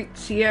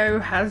Fabrizio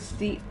has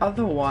the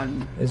other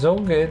one. It's all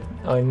good.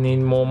 I need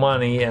more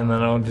money and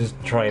then I'll just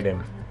trade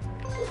him.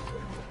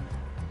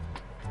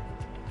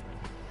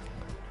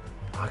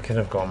 I could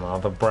have got my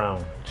other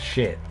brown.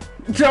 Shit.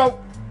 So,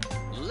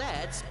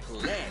 Let's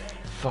play.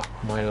 Fuck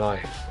my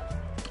life.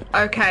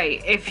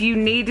 okay, if you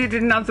needed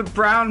another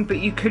brown but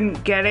you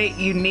couldn't get it,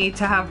 you need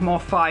to have more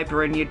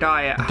fiber in your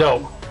diet.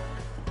 Dope.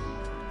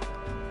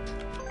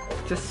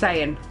 Just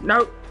saying.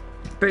 Nope.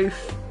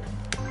 Booth.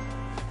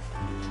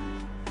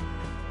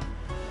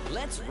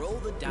 Let's roll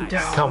the dice.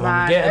 Oh, Come on,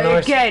 man. get a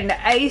nice- Again,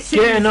 Ace's,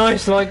 Get a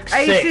nice like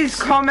Ace's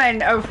 6.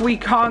 comment of we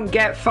can't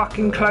get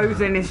fucking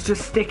clothing is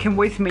just sticking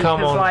with me.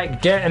 Come 'cause, on,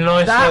 like, get a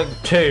nice that-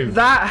 like 2.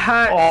 that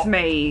hurts Oh.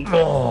 me.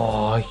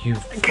 Oh, you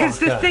Because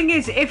the fucker. thing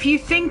is, if you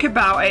think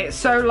about it,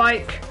 so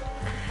like,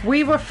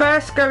 we were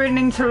first going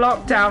into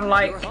lockdown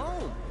like You're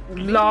home.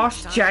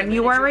 last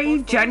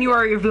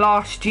January of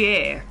last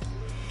year.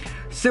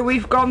 So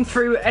we've gone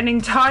through an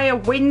entire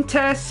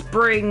winter,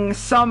 spring,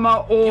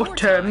 summer,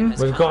 autumn,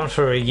 We've gone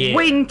through a year.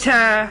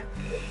 winter,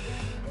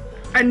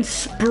 and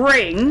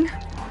spring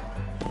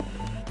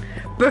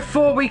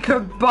before we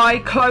could buy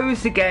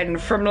clothes again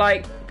from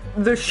like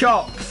the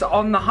shops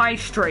on the high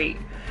street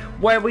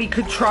where we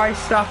could try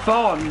stuff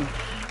on.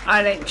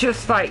 And it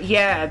just like,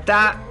 yeah,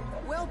 that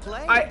Well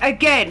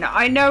played.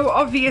 I know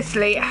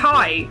obviously,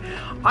 I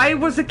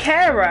was a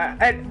carer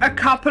at a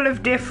couple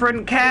of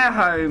different care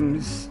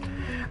homes,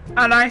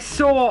 and I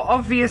saw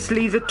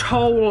obviously the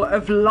toll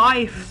of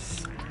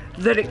lives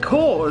that it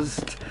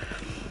caused.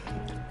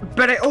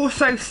 But it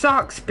also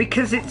sucks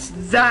because it's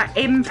that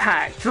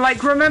impact.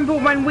 Like, remember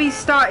when we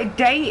started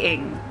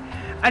dating?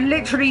 And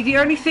literally the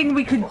only thing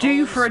we could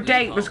do for a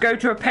date was go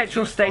to a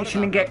petrol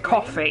station and get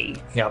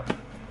coffee. Yep.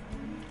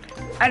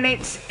 And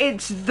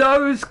it's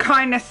those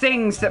kind of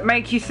things that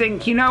make you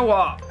think, you know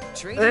what?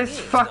 Trading This is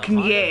the fucking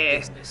heart of year,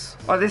 business.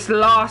 or this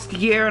last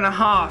year and a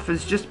half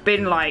has just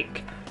been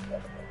like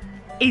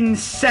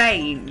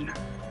insane.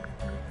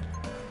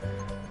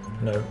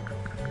 No.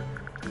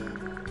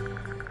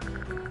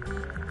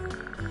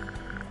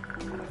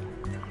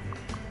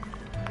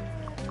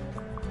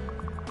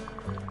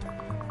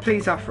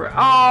 Please offer it.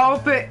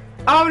 Oh, but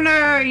oh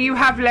no, you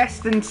have less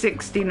than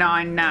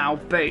 69 now,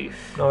 Booth.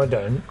 No, I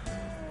don't.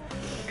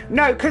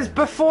 No, because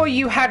before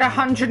you had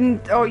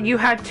 100 or you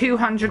had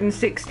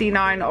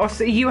 269, or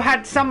so you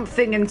had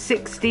something in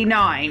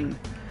 69,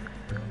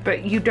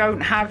 but you don't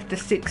have the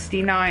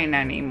 69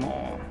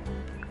 anymore.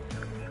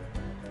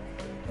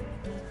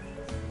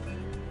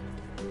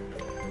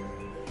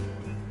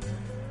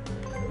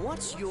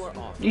 What's your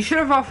offer? You should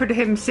have offered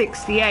him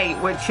 68,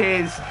 which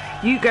is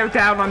you go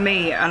down on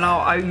me and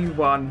I'll owe you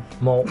one.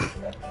 More.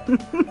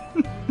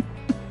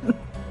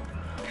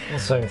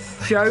 Also,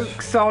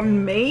 Joke's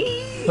on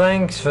me.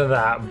 thanks for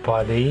that,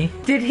 buddy.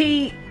 Did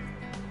he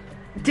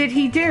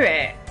do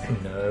it?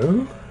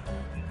 No.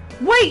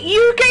 Wait,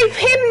 you gave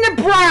him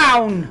the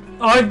brown!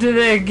 I did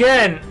it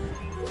again.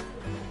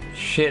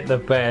 Shit the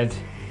bed.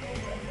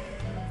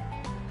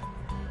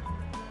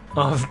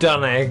 I've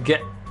done it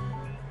again.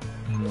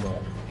 No.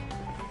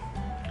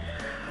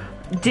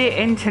 Dear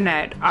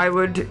Internet, I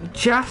would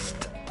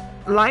just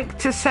like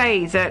to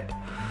say that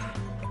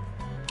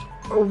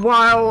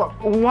while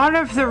one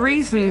of the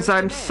reasons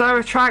I'm so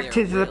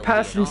attracted to the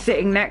person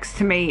sitting next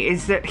to me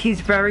is that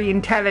he's very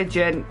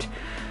intelligent,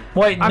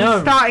 Wait, I'm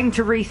no. starting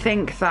to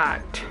rethink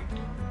that.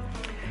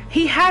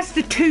 He has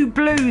the 2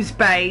 blues,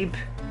 babe.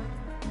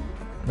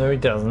 No, he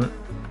doesn't.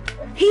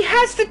 He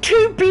has the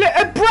 2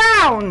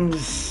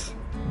 browns.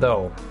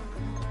 No.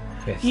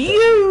 Yes,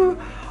 You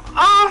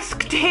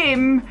asked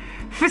him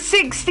for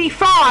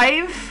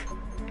 65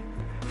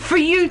 for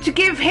you to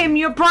give him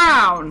your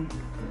brown.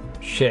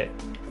 shit.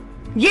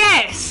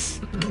 Yes.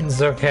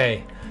 It's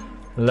okay.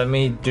 Let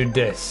me do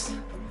this.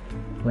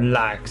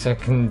 Relax, I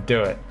can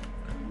do it.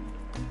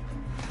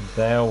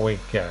 There we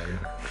go.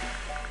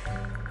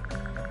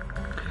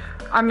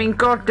 I mean,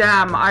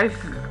 goddamn,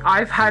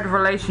 I've had a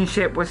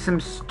relationship with some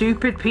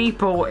stupid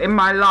people in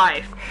my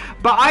life,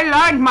 but I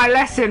learned my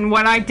lesson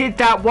when I did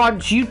that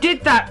once. You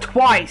did that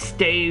twice,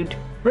 dude.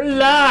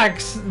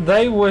 Relax!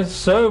 They were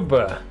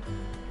sober.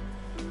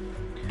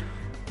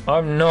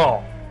 I'm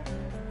not.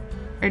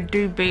 It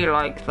do be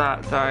like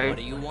that, though. What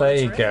do you want, There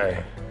you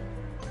Trey? go.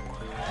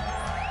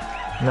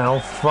 Now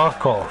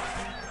fuck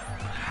off.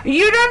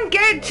 You don't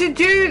get to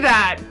do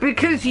that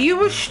because you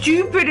were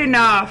stupid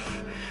enough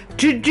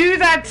to do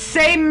that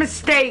same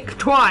mistake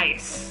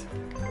twice.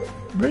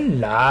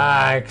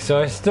 Relax,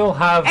 I still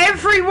have...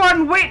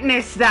 Everyone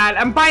witnessed that,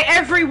 and by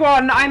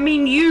everyone, I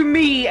mean you,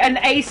 me, and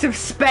Ace of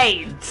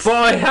Spades. But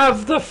I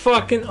have the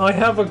fucking... I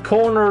have a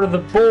corner of the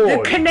The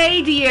board.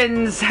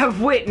 Canadians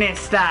have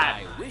witnessed that.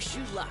 I wish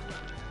you luck.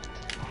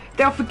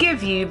 They'll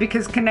forgive you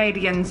because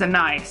Canadians are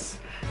nice,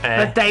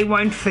 but they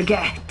won't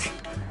forget.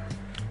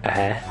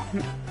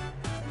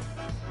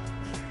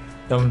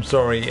 I'm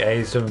sorry,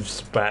 Ace of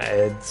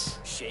Spades.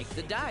 Shake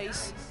the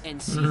dice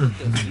and see what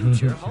the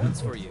future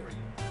holds for you.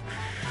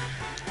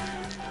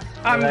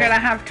 I'm gonna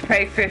have to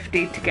pay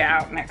 50 to get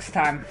out next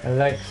time.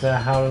 Alexa,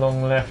 how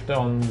long left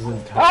on the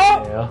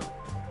Oh!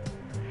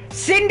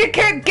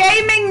 Syndicate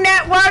Gaming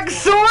Network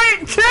saw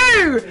it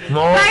too!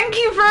 More? Thank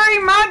you very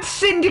much,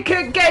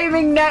 Syndicate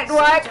Gaming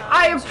Network.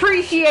 I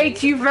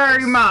appreciate you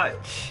very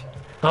much.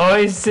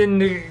 Hi,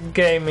 Syndicate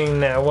Gaming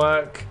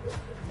Network.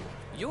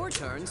 Your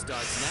turn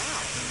starts now.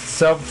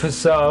 Sub for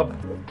sub.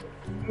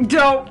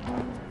 Dope.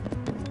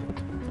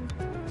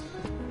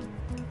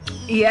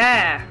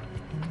 Yeah.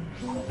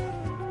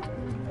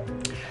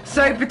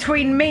 So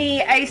between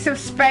me, Ace of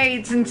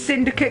Spades, and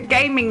Syndicate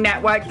Gaming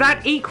Network,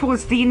 that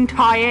equals the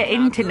entire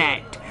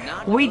internet.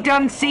 We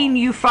done seen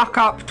you fuck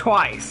up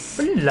twice.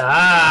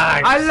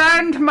 Relax. I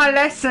learned my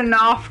lesson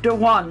after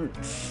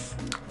once.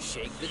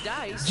 Shake the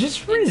dice.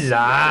 Just and see what the future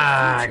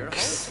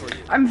relax. holds for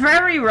you. I'm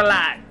very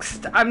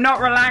relaxed. I'm not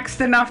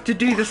relaxed enough to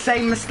do the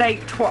same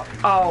mistake twice.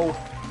 Oh.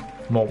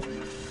 More.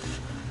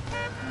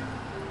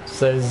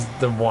 Says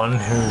the one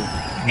who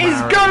Is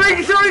married-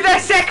 going through their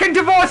second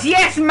divorce.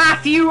 Yes,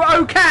 Matthew,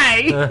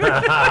 okay.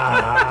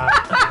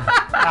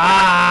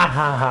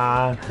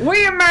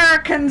 We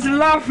Americans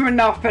love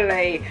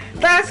Monopoly.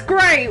 That's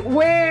great.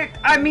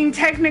 I mean,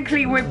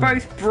 technically we're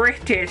both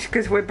British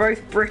because we're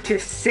both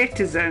British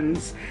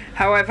citizens.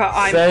 However,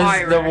 I'm Says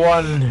Irish. the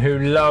one who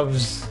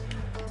loves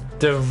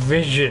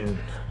division.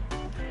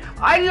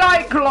 I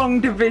like long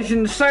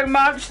division so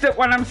much that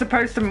when I'm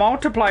supposed to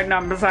multiply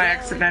numbers, I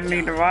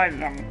accidentally divide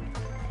them.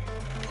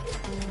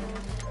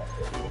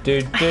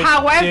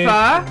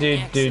 However,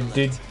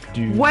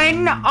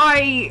 when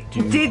I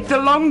did the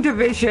long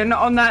division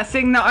on that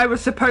thing that I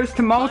was supposed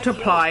to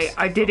multiply,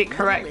 I did it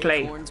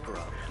correctly. Acorns grow.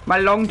 My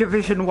long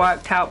division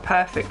worked out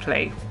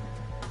perfectly.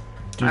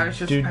 I was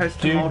just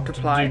supposed to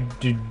multiply.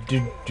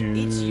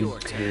 It's your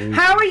turn.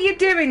 How are you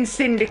doing,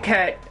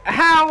 Syndicate?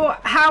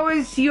 How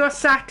is your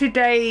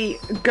Saturday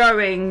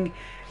going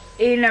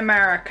in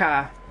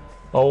America?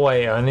 Oh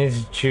wait, I need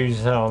to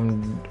choose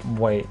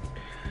wait.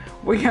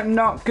 We are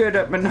not good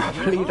at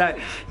Monopoly though.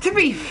 To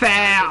be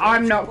fair,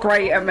 I'm not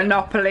great at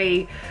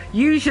Monopoly.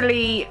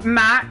 Usually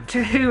Matt,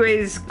 who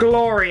is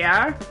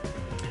Gloria,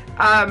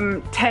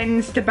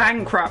 tends to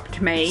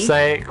bankrupt me.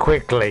 Say it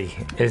quickly.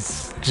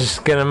 It's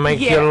just gonna make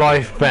your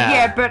life better.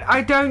 Yeah, but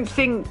I don't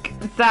think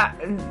that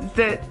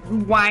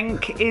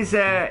wank is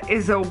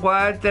a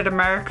word that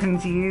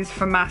Americans use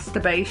for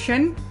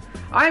masturbation.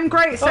 I'm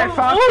great so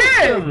far.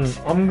 Awesome. Good.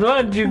 I'm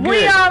glad you're good.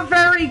 We are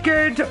very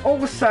good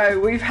also.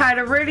 We've had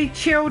a really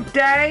chilled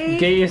day.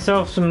 Get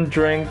yourself some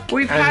drink.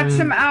 We've had and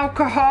some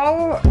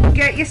alcohol.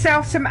 Get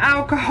yourself some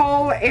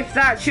alcohol if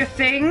that's your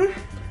thing.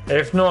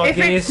 If not, if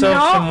get it's yourself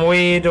not- some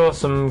weed or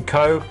some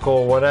coke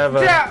or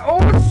whatever. Yeah,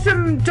 or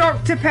some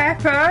Dr.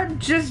 Pepper.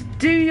 Just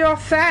do your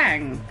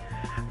thing.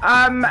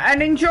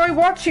 And enjoy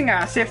watching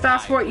us if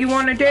that's what you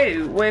want to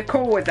do. We're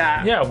cool with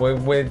that. Yeah,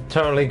 we're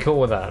totally cool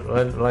with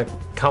that. Like,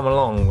 come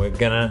along.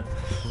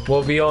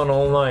 We'll be on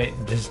all night,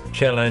 just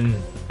chilling.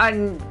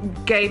 And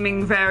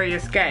gaming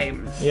various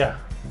games. Yeah.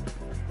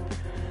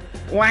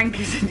 Wank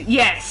is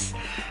yes.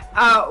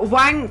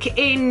 Wank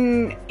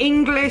in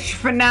English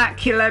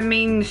vernacular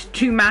means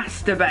to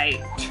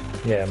masturbate.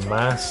 Yeah,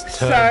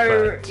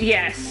 So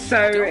yes,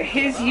 so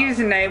his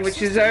username,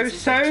 which is oh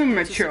so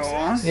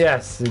mature,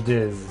 yes, it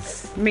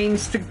is.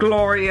 means to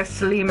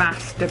gloriously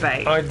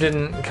masturbate. I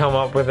didn't come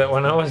up with it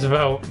when I was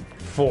about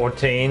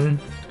 14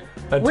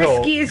 at all.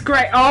 Whiskey is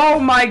great. Oh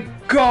my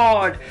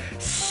god,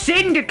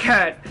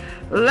 Syndicate!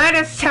 Let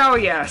us tell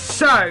you.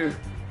 So,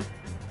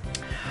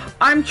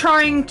 I'm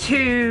trying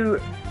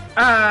to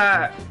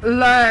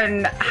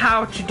learn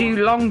how to do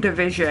long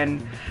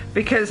division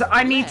because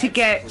I need to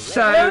get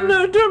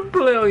No, don't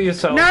blow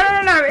yourself.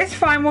 No, it's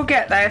fine, we'll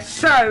get there.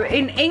 So,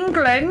 in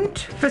England,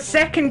 for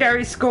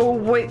secondary school,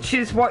 which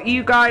is what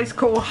you guys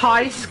call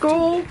high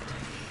school,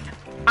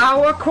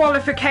 our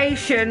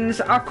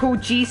qualifications are called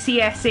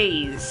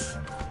GCSEs.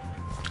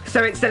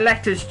 So it's the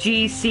letters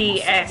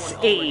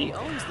GCSE.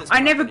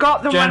 I never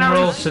got them when I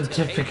General was...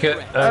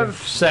 Certificate of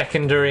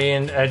Secondary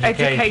and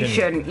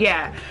Education.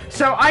 Yeah.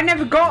 So I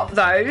never got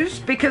those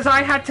because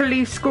I had to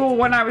leave school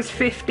when I was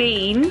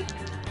 15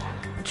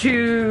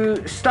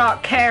 to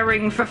start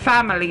caring for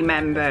family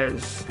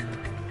members.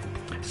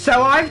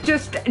 So I've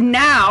just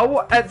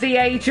now, at the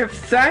age of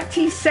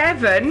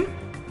 37,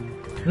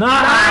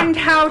 learned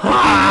how to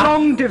do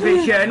long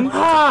division.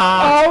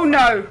 Oh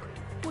no.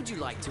 Would you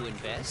like to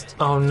invest?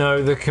 Oh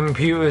no, the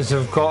computers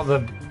have got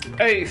the...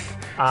 Oof.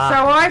 So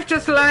I've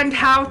just learned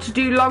how to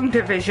do long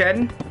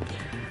division.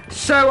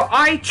 So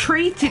I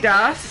treated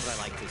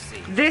us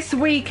this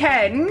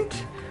weekend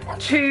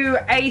to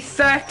a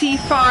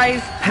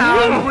 £35,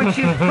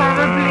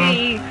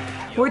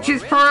 which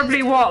is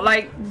probably what,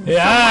 like...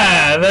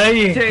 Yeah, there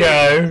you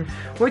go.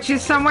 Which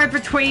is somewhere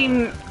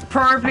between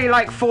probably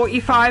like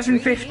 $45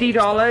 and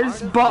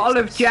 $50, bottle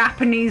of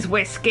Japanese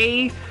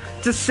whiskey,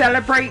 to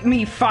celebrate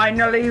me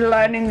finally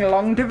learning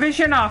long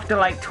division after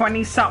like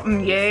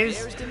 20-something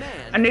years,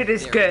 and it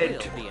is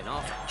good.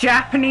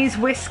 Japanese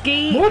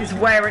whiskey is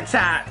where it's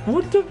at.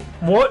 What the...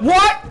 What?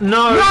 What?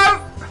 No. No!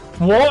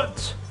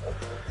 What?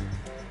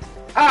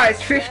 Oh,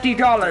 it's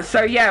 $50,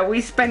 so yeah, we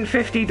spent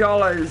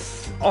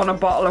 $50 on a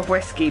bottle of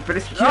whiskey, but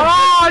it's just...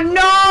 Oh,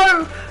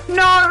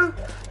 no!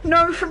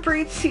 No,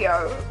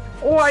 Fabrizio.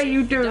 Why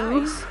you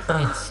do?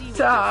 But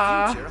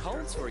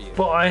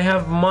I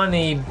have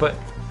money, but...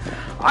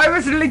 I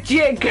was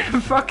legit gonna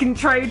fucking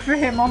trade for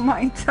him on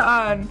my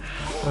turn.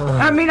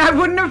 I mean, I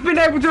wouldn't have been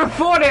able to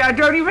afford it. I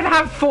don't even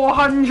have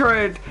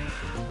 400.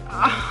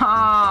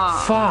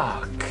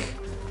 Fuck.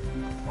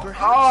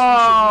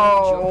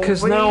 Oh.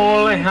 Because now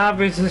all I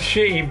have is the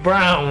shitty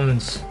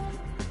browns.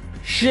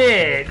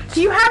 Shit.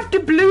 You have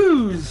the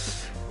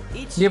blues.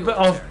 Yeah, but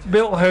I've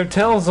built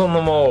hotels on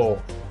them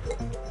all.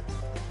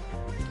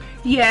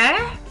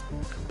 Yeah?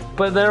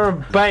 But they're a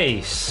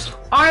base.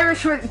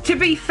 To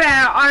be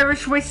fair,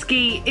 Irish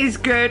whiskey is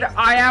good.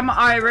 I am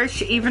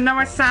Irish, even though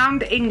I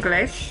sound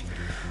English.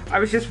 I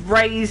was just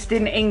raised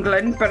in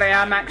England, but I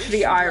am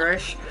actually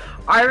Irish.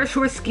 Irish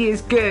whiskey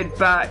is good,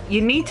 but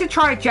you need to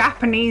try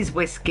Japanese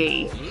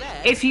whiskey.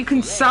 If you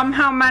can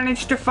somehow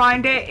manage to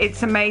find it,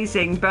 it's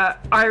amazing,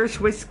 but Irish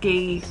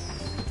whiskey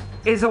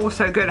is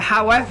also good.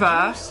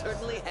 However,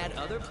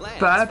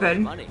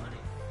 bourbon.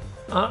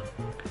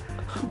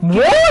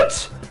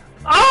 What?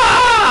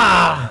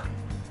 Ah!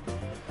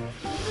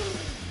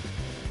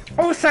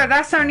 Also,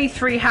 that's only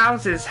 3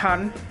 houses,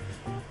 hun.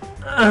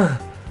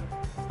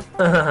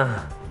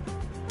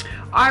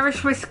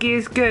 Irish whiskey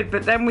is good,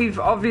 but then we've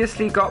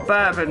obviously got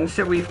bourbon,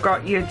 so we've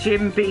got your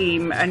Jim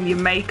Beam and your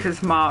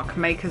Maker's Mark.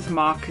 Maker's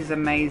Mark is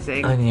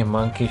amazing. And your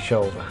monkey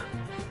shoulder.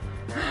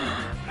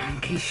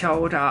 Monkey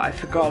shoulder. I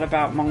forgot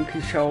about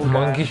monkey shoulder.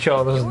 Monkey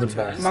shoulder's the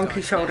best.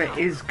 Monkey shoulder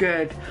is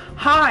good.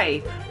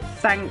 Hi.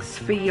 Thanks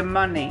for your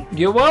money.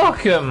 You're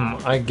welcome,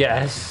 I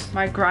guess.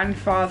 My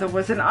grandfather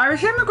was an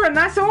Irish immigrant.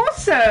 That's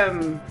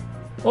awesome.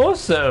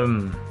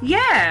 Awesome.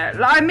 Yeah.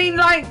 I mean,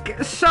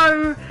 like,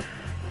 so...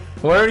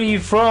 Where are you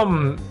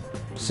from,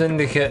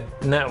 Syndicate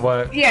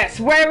Network? Yes,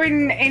 where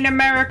in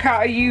America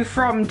are you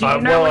from? Do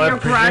you know where your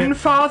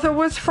grandfather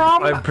was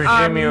from? I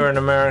presume you're an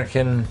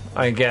American,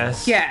 I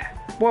guess. Yeah.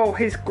 Well,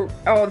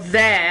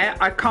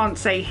 I can't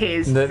say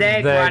his. Their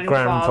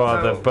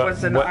grandfather but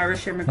was an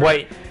Irish immigrant.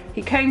 Wait.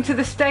 He came to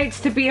the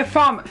States to be a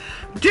farmer.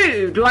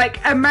 Dude,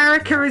 like,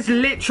 America is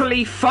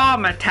literally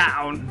farmer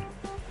town.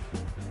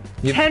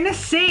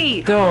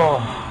 Tennessee.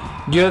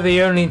 Oh, you're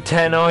the only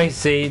 10 I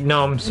see.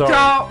 No, I'm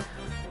sorry.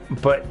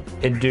 But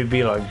it do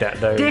be like that,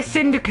 though. Dear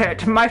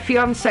Syndicate, my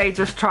fiancé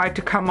just tried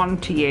to come on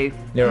to you.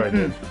 You're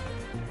right.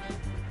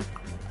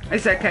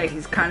 It's okay,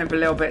 he's kind of a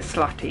little bit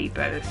slutty,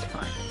 but it's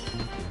fine.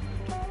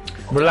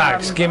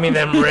 Relax, give me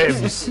them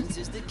ribs.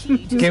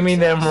 Give me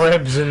them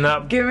ribs and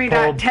that. Give me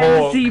that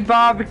Tennessee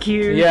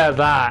barbecue. Yeah,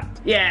 that.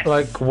 Yes.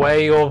 Like, where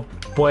your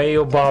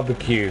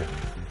barbecue?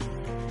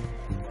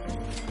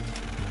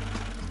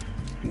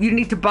 You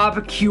need to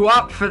barbecue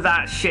up for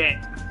that shit.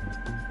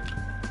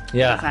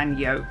 Yeah. And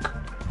yolk.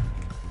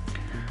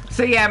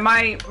 So yeah,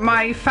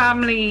 my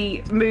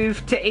family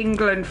moved to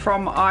England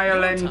from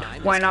Ireland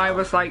when I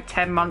was like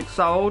 10 months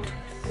old.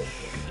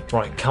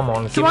 Right, come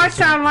on. So I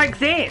sound like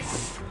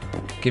this.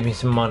 Give me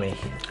some money.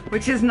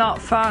 Which is not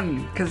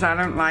fun, because I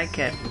don't like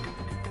it.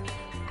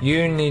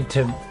 You need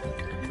to...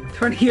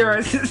 20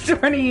 euros is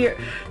 20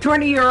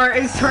 euro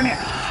is 20...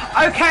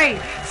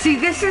 Okay, see,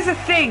 this is a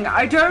thing.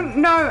 I don't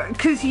know,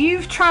 because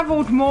you've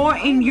travelled more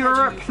in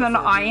Europe than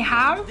I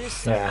have.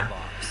 Yeah.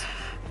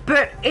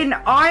 But in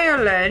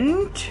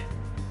Ireland,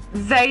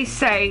 they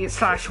say,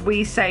 /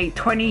 we say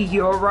 20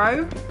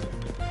 euro.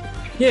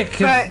 Yeah, because...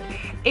 But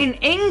in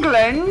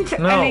England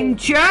No. and in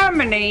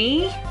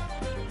Germany,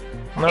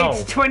 No.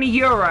 it's 20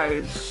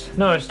 euros.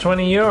 No, it's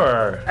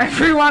 €20.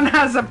 Everyone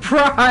has a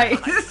price.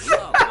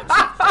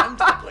 Time to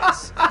the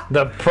place.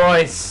 The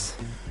price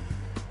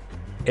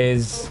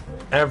is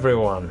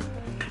everyone.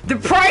 The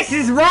price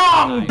is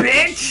wrong,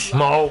 bitch!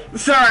 Mo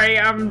Sorry,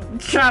 I'm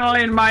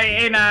channeling my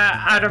inner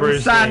Adam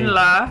Brucey.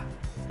 Sandler.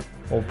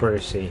 or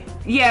Brucey.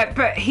 Yeah,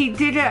 but he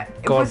did it.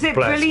 God Was it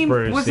bless Billy?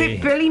 Brucey. Was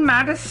it Billy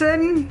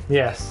Madison?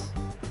 Yes.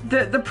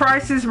 The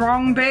price is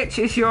wrong, bitch.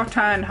 It's your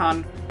turn,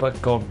 hun. But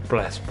God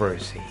bless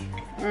Brucey.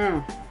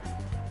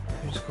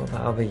 Who's got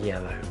that other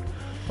yellow?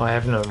 I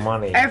have no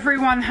money.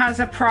 Everyone has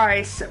a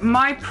price.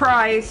 My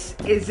price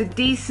is a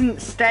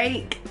decent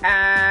steak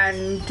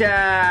and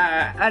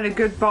a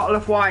good bottle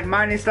of wine.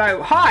 Mine is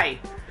low. Hi.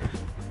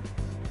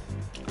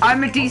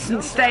 I'm a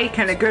decent steak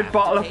and a good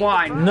bottle of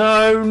wine.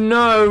 No,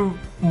 no.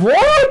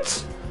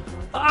 What?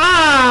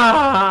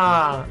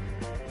 Ah!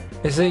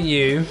 Is it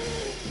you?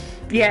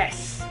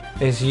 Yes.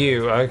 It's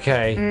you,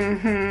 okay.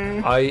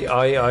 Mm-hmm.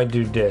 I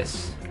do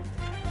this.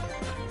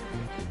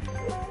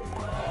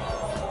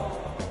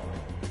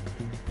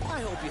 I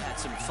hope you had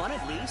some fun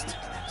at least.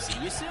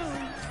 See you soon.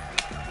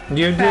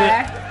 You did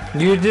Fair.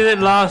 it. You did it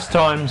last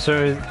time,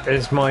 so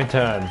it's my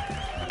turn.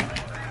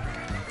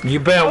 You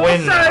better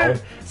win now.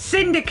 Also,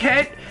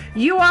 Syndicate,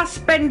 you are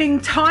spending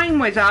time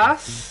with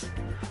us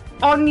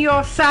on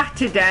your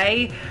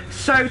Saturday,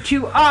 so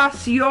to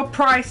us, your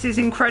price is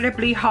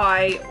incredibly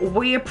high.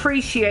 We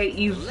appreciate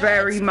you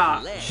very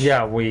much.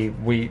 Yeah,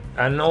 we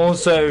and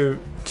also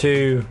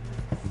to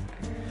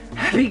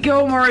Happy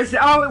Gilmore is.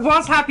 Oh, it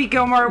was Happy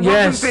Gilmore. It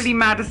Yes. wasn't Billy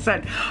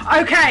Madison.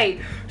 Okay,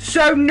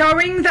 so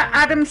knowing the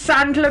Adam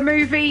Sandler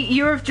movie,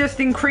 you have just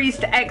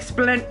increased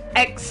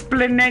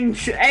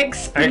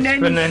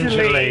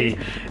exponentially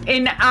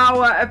in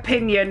our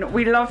opinion.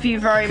 We love you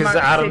very much, because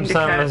Adam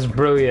Syndicate. Sandler's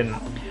brilliant.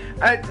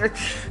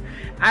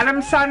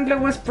 Adam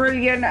Sandler was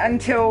brilliant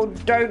until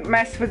Don't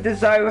Mess with the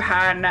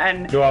Zohan,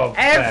 and Oh,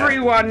 fair.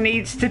 everyone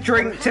needs to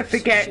drink to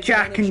forget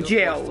Jack and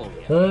Jill.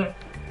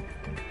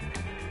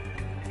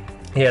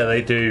 Yeah,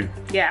 they do.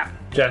 Yeah.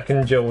 Jack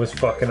and Jill was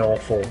fucking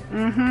awful.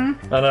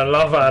 Mm-hmm. And I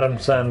love Adam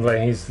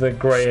Sandler. He's the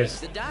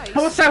greatest. The dice.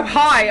 Also,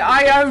 hi,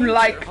 I own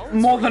like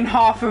more than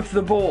half of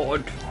the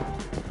board.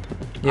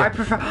 Yeah. I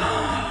prefer.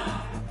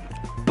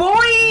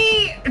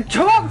 Boy,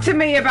 talk to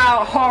me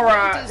about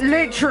horror.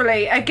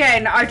 Literally,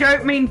 again, I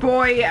don't mean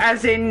boy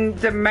as in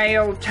the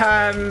male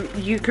term.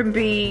 You can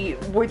be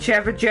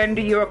whichever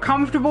gender you are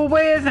comfortable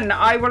with, and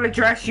I will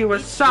address you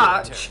as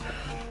such.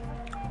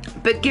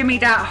 But give me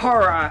that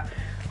horror.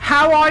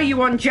 How are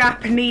you on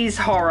Japanese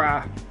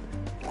horror?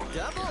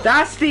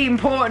 That's the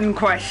important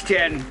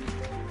question.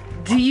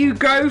 Do you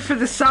go for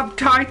the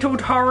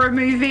subtitled horror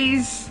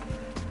movies?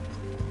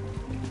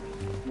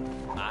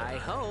 I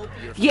hope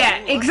you're Yeah,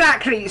 feeling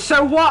exactly.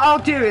 So what I'll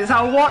do is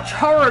I'll watch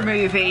horror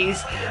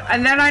movies,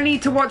 and then I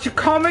need to watch a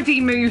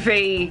comedy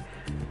movie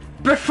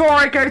before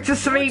I go to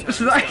sleep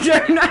so that I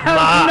don't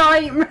have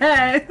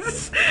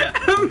nightmares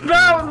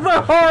about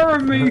the horror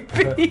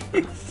movies.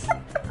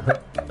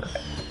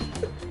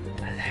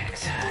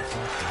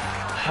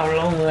 How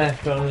long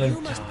left on the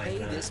You must pay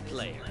timer? this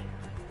player.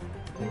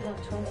 You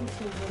have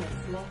 22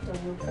 minutes left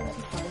on your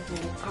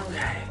 35-minute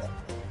timer.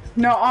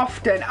 Not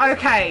often.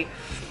 Okay.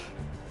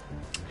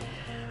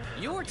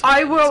 Your time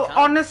I will has come.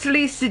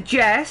 honestly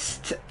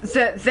suggest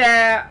that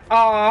there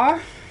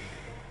are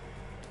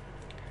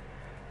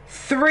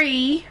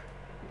 3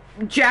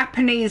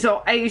 Japanese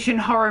or Asian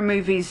horror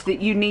movies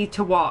that you need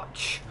to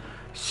watch.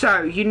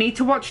 So, you need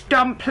to watch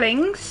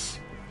Dumplings.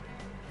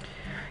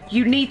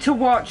 You need to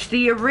watch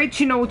the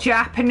original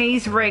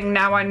Japanese Ring.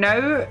 Now, I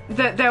know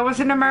that there was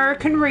an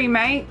American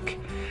remake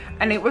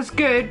and it was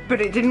good,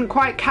 but it didn't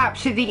quite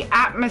capture the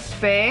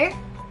atmosphere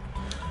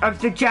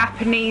of the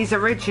Japanese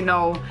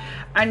original.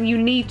 And you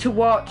need to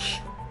watch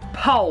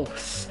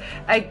Pulse.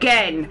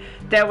 Again,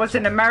 there was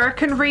an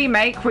American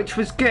remake which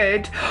was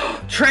good.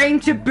 Train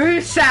to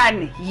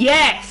Busan,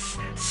 yes.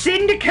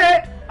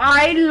 Syndicate,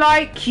 I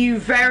like you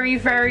very,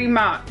 very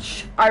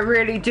much. I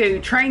really do.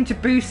 Train to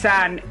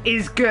Busan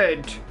is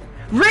good.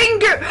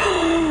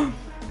 Ringu!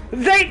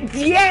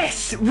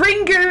 Yes!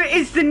 Ringu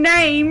is the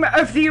name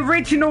of the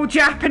original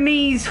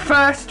Japanese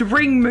first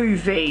Ring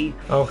movie.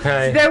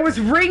 Okay. There was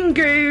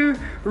Ringu,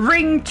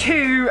 Ring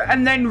 2,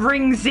 and then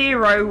Ring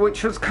 0,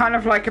 which was kind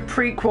of like a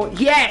prequel.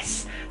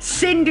 Yes!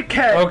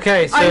 Syndicate!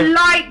 Okay, so- I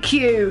like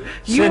you!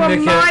 You are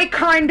Syndicate. my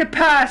kind of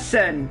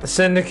person!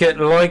 Syndicate,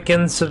 like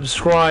and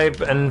subscribe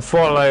and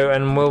follow,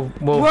 and we'll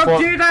We'll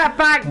do that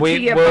back to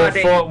you,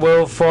 buddy.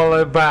 we'll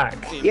follow back.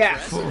 Yeah.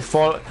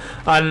 Follow,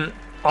 and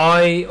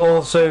I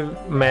also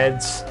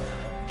meds,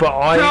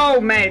 but Go,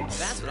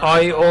 meds!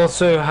 I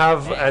also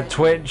have a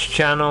Twitch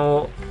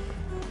channel.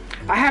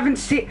 I haven't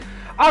seen...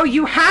 Oh,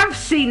 you have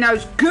seen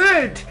those?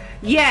 Good!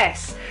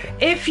 Yes.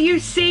 If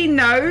you've seen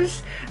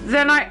those,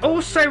 then I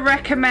also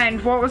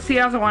recommend... What was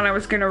the other one I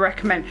was going to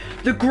recommend?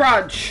 The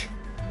Grudge.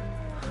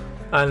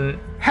 And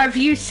have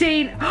you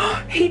seen?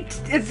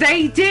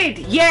 They did.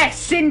 Yes,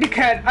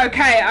 Syndicate.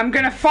 Okay, I'm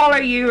gonna follow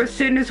you as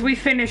soon as we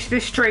finish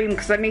this stream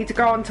because I need to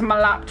go onto my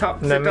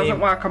laptop because it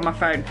doesn't work on my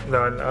phone.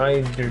 No,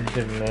 I do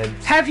the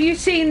meds. Have you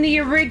seen the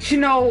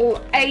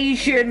original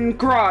Asian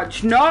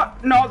Grudge?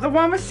 Not the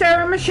one with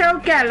Sarah Michelle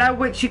Gellar,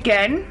 which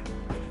again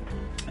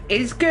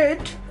is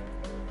good.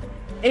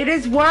 It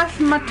is worth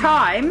my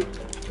time,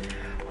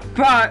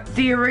 but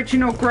the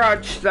original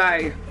Grudge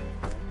though.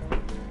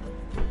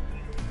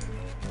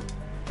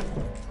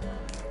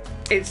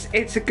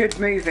 It's a good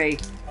movie.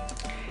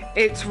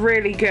 It's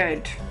really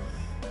good.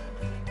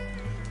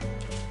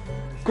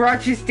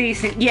 Grudge is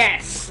decent.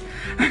 Yes.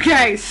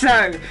 Okay,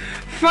 so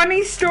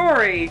funny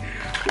story.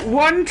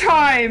 One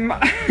time,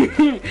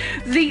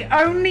 the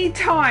only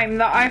time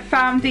that I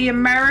found the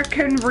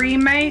American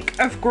remake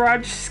of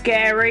Grudge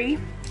scary,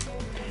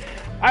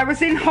 I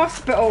was in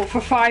hospital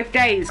for 5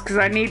 days because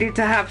I needed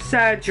to have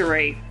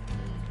surgery.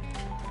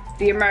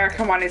 The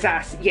American one is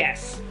ass.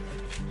 Yes.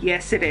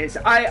 Yes, it is.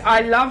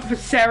 I love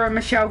Sarah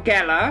Michelle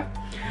Gellar.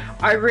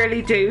 I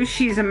really do.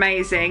 She's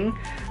amazing.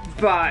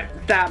 But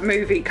that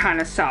movie kind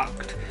of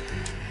sucked.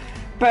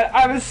 But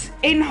I was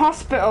in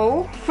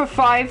hospital for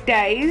 5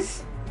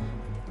 days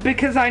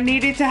because I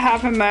needed to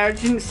have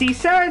emergency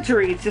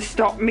surgery to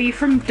stop me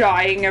from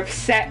dying of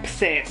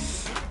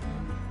sepsis.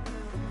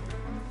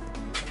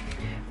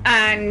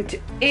 And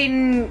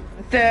in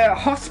the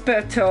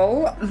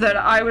hospital that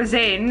I was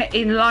in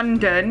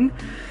London,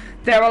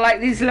 there were like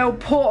these little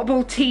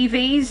portable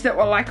TVs that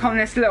were like on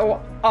this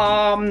little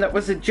arm that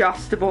was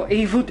adjustable.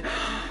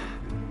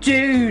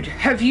 Dude,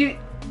 have you...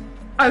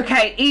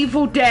 Okay,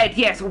 Evil Dead,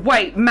 yes.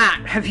 Wait,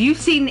 Matt, have you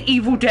seen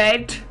Evil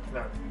Dead?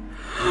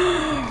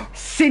 No.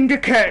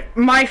 Syndicate,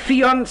 my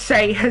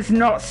fiance has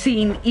not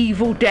seen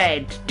Evil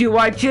Dead. Do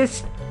I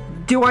just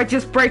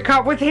break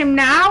up with him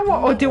now?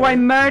 Or do I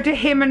murder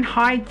him and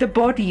hide the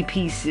body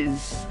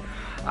pieces?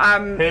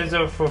 Here's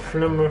a for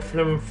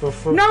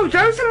No,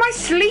 those are my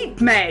sleep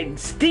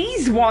meds.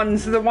 These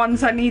ones are the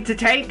ones I need to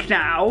take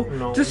now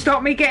to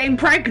stop me getting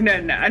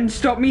pregnant and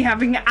stop me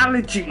having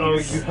allergies. Oh,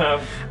 you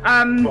have.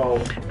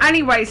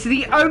 Anyway, so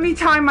the only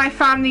time I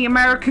found the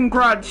American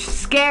Grudge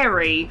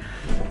scary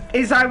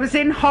is I was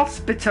in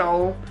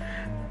hospital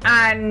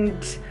and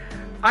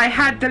I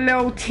had the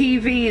little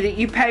TV that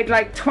you paid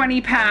like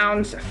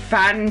 £20,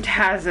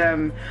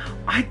 Phantasm.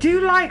 I do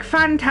like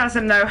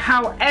Phantasm though,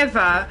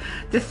 however,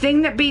 the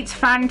thing that beats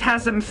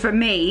Phantasm for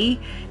me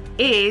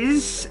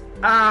is,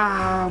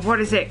 what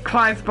is it,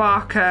 Clive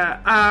Barker,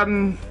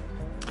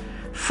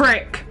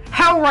 frick,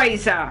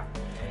 Hellraiser.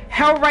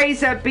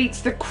 Hellraiser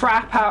beats the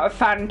crap out of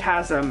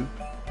Phantasm.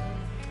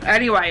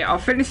 Anyway, I'll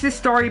finish this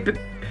story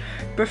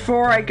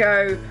before I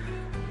go,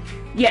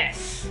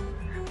 yes,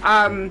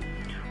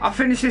 I'll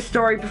finish this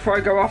story before I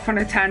go off on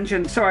a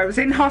tangent. So I was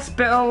in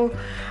hospital,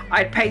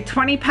 I'd paid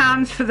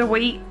 £20 for the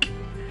week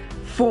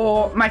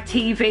for my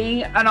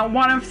TV, and on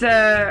one of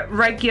the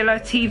regular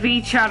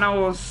TV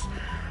channels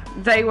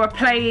they were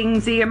playing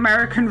the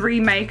American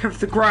remake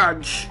of The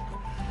Grudge.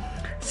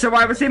 So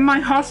I was in my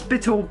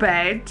hospital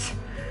bed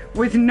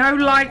with no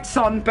lights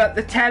on but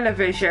the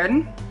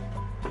television,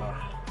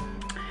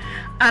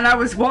 and I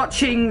was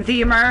watching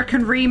the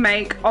American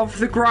remake of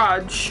The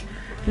Grudge,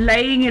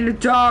 laying in a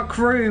dark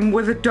room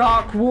with a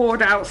dark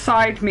ward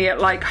outside me at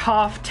like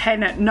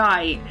 10:30 at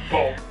night.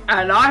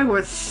 And I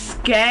was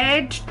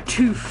scared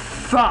to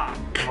fuck.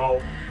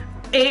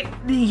 It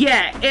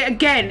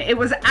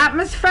was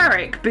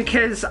atmospheric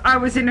because I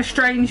was in a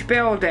strange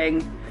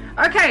building.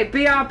 Okay,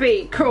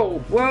 BRB,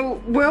 cool.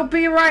 We'll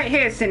be right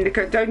here,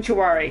 Syndicate, don't you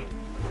worry.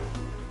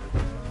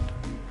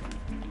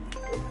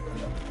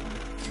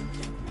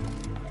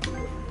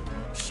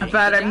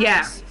 But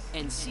yeah.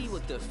 And see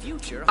what the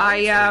future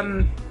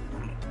I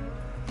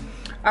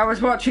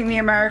was watching the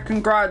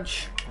American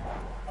Grudge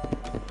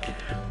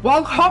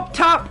while hopped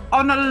up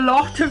on a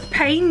lot of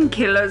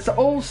painkillers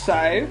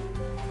also,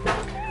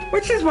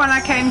 which is when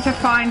I came to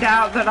find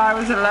out that I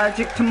was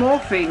allergic to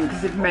morphine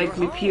because it made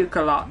me puke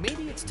a lot.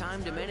 Maybe it's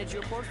time to manage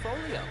your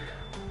portfolio.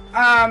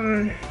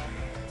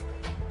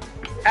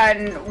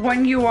 And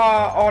when you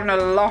are on a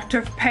lot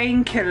of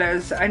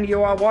painkillers and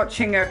you are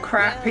watching a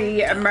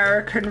crappy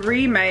American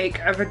remake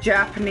of a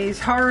Japanese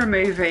horror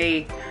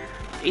movie,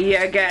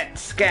 you get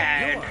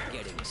scared.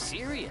 You're getting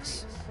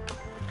serious.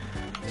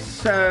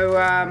 So,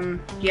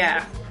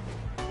 yeah.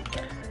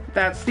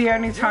 That's the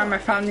only time I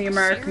found the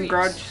American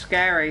Grudge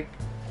scary.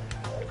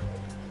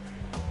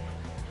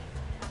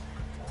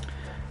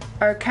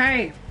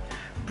 Okay.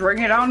 Bring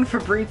it on,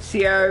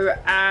 Fabrizio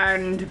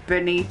and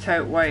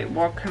Benito. Wait,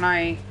 what can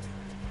I...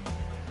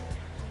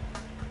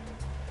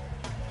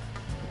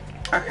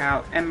 Okay,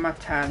 I'll end my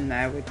turn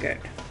there, we're good.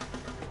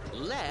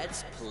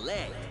 Let's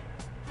play.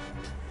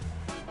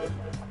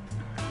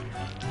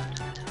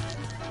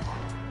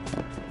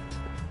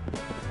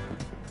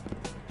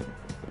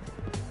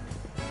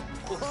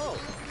 Whoa,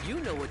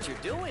 you know what you're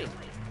doing.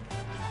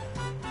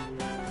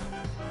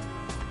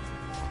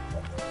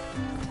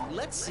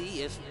 Let's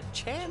see if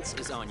chance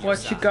is on your What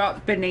side. you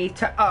got,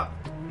 Benita? Oh.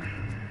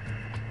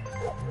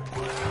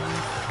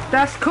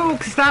 That's cool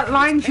because that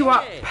lines you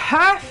up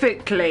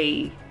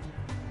perfectly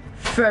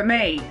for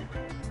me.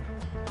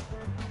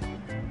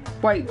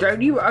 Wait,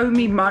 don't you owe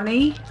me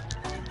money?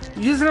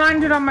 You just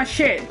landed on my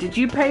shit. Did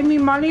you pay me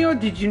money or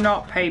did you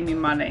not pay me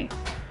money?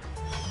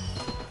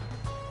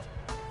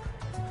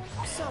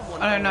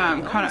 I don't know,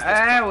 I'm kind of...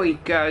 There we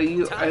go,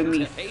 you owe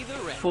me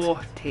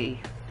 40.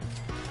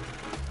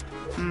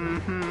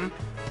 Mm-hmm.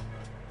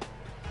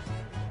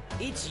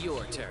 It's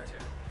your turn.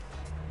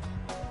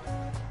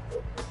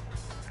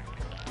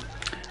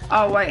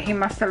 Oh wait, he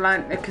must have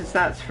landed because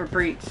that's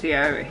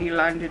Fabrizio. He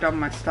landed on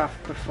my stuff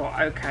before.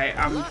 Okay,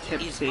 I'm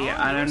tipsy.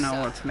 I don't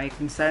know what's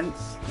making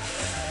sense.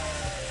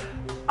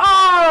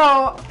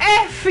 Oh,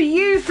 F for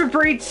you,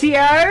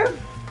 Fabrizio.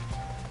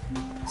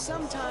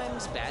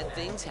 Sometimes bad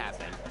things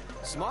happen.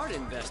 Smart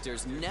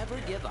investors never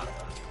give up.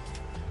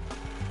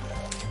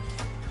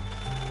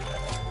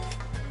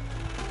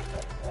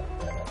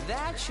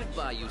 That should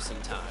buy you some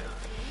time.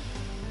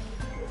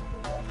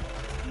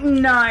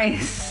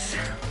 Nice.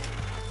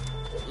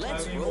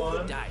 Let's roll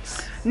the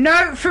dice.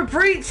 No,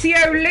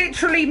 Fabrizio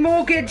literally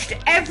mortgaged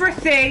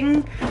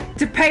everything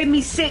to pay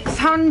me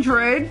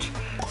 600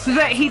 so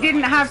that he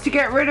didn't have to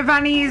get rid of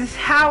any of his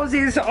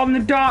houses on the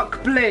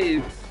dark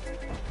blue.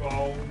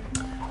 Oh.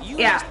 You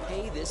Yeah. must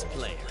pay this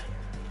player.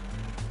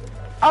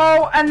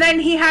 Oh, and then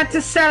he had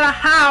to sell a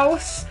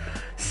house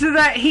so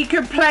that he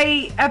could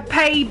pay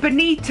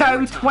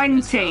Benito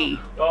 20.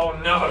 Oh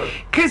no.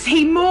 Because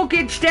he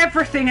mortgaged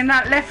everything and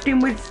that left him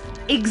with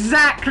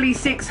exactly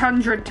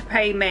 600 to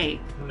pay me.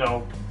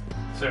 No.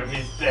 So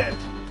he's dead.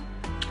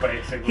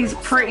 Basically. He's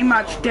pretty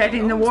much dead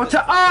in the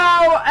water.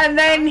 Oh, and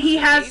then he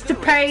has to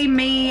pay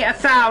me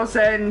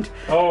 1,000.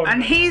 Oh.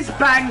 And he's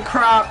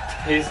bankrupt.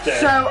 He's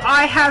dead. So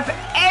I have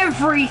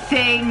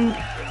everything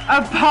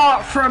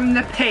apart from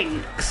the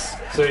pinks,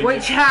 So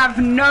which have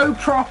no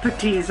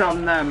properties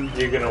on them.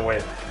 You're gonna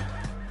win.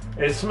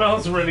 It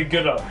smells really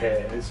good up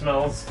here. It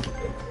smells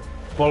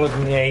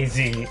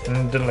bolognese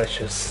and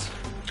delicious.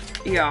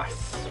 Yes.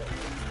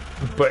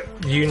 But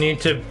you need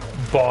to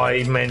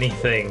buy many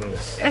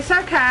things. It's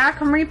okay, I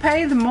can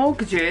repay the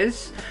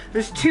mortgages.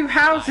 There's 2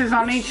 houses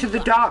on each of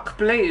the dark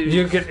blues.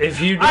 You could, if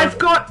you don't, I've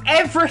got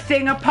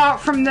everything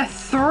apart from the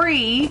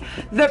 3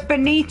 that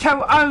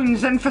Benito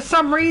owns, and for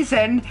some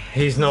reason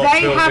He's not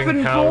they building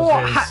haven't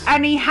bought houses.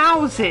 any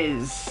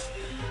houses.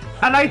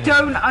 And I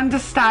don't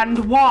understand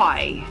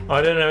why.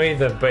 I don't know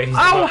either, but he's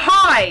Oh, not,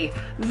 hi!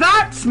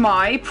 That's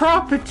my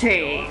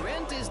property.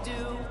 Rent is due.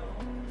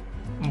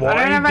 I why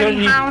don't have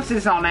any you-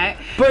 houses on it.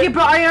 But- Yeah,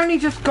 but I only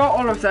just got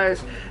all of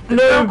those. The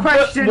No, real but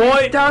question why-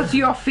 is, does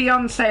your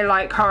fiance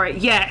like horror?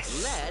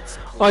 Yes. Let's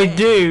I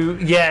do,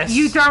 yes.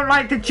 You don't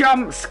like the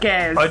jump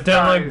scares. I don't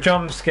though. like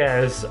jump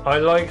scares. I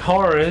like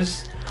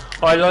horrors.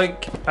 I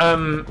like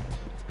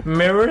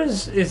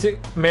mirrors. Is it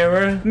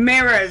mirror?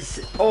 Mirrors,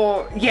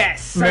 or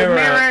yes, so Mirror.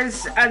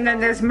 mirrors, and then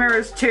there's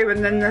mirrors 2,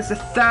 and then there's a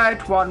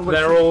third one which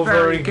They're is all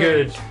very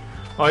good.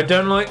 I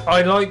don't like.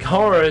 I like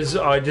horrors.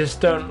 I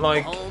just don't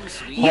like home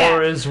sweet. Yeah.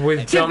 horrors with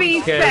To jump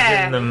be scares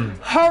fair, in them.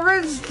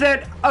 horrors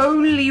that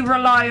only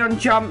rely on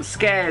jump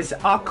scares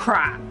are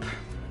crap.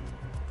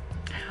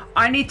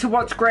 I need to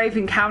watch Grave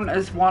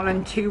Encounters 1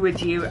 and 2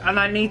 with you, and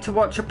I need to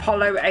watch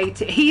Apollo 8.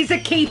 He's a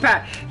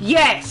keeper.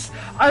 Yes.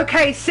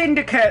 Okay,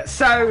 Syndicate.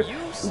 So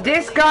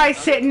this guy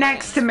sitting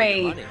next to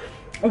me,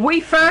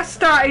 we first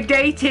started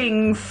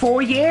dating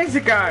 4 years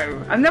ago,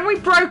 and then we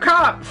broke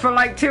up for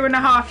like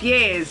 2.5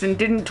 years and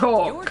didn't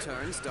Your talk.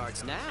 turn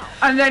starts now.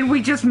 And then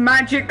we just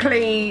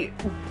magically...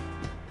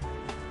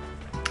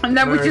 And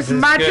then we Where is just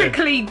this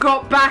magically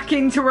got back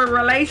into a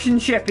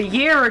relationship a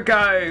year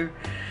ago.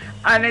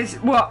 And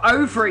it's, well,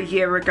 over a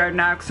year ago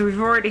now, because we've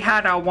already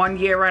had our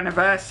 1-year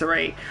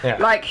anniversary. Yeah.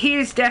 Like, he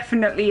is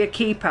definitely a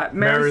keeper.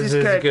 Mirrors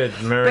is good.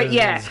 Mirrors But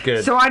yeah, is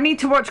good. so I need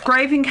to watch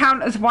Grave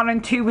Encounters 1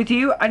 and 2 with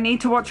you. I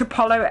need to watch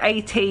Apollo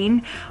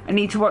 18. I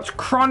need to watch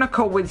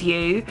Chronicle with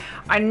you.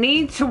 I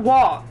need to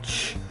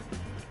watch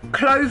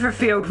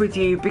Cloverfield with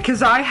you,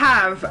 because I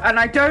have, and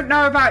I don't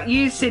know about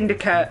you,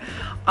 Syndicate,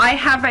 I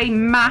have a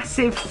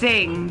massive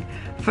thing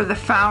for the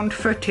found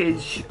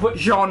footage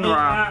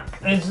genre.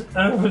 It's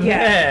over Yeah.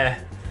 there.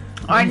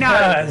 I know,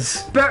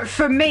 Yes. but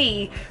for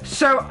me,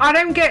 so I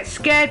don't get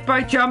scared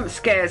by jump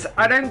scares.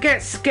 I don't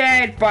get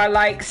scared by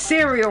like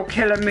serial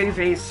killer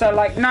movies, so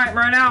like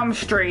Nightmare on Elm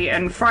Street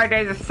and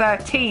Friday the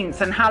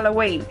 13th and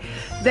Halloween.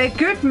 They're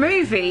good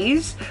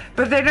movies,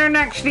 but they don't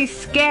actually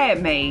scare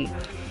me.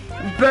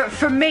 But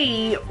for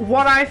me,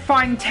 what I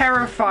find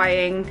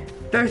terrifying,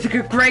 those are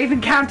good. Grave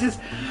Encounters.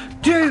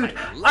 Dude,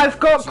 I've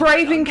got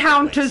Grave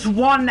Encounters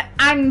 1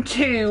 and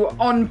 2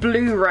 on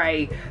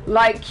Blu-ray.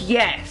 Like,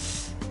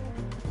 yes.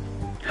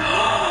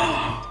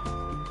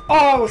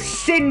 Oh,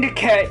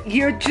 Syndicate,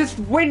 you're just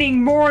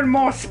winning more and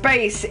more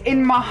space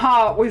in my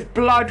heart with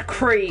Blood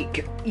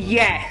Creek.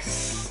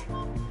 Yes.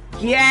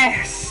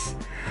 Yes.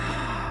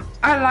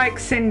 I like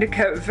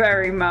Syndicate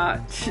very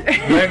much.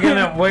 We're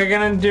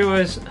gonna do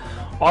us.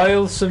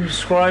 I'll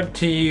subscribe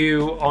to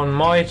you on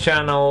my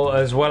channel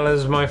as well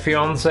as my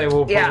fiance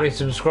will probably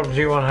subscribe to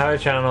you on her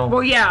channel.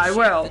 Well, yeah, I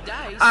will.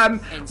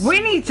 We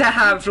need to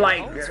have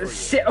like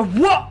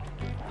what?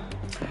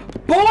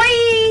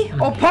 Boy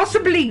or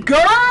possibly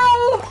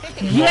girl?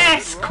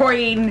 Yes,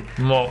 Queen.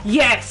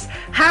 Yes.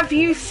 Have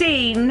you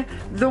seen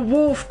the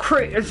Wolf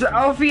Creek?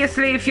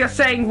 Obviously, if you're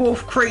saying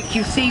Wolf Creek,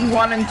 you've seen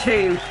 1 and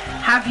 2.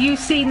 Have you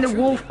seen the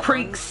Wolf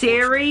Creek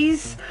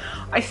series?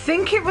 I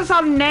think it was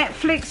on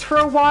Netflix for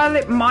a while.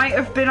 It might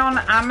have been on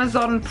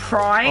Amazon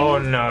Prime. Oh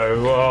no.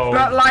 Oh.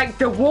 But like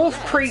the Wolf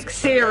Creek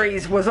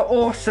series was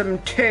awesome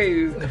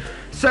too.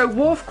 So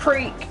Wolf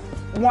Creek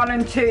 1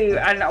 and 2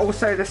 and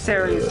also the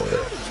series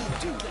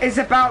is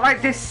about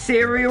like this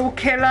serial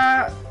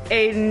killer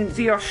in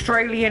the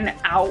Australian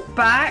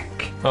outback.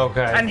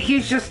 Okay. And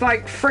he's just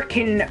like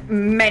freaking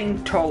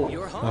mental.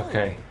 You're home.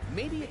 Okay.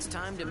 Maybe it's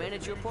time to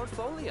manage your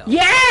portfolio.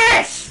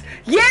 Yes!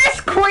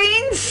 Yes,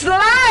 Queen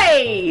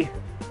Slay!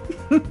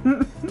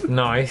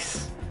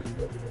 Nice.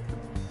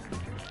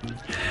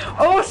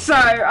 Also,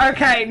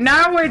 okay,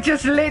 now we're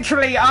just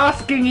literally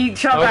asking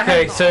each other.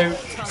 Okay, so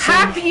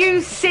have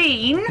you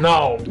seen...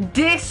 No.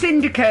 Dear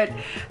Syndicate,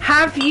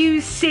 have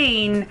you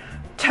seen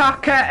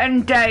Tucker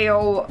and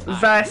Dale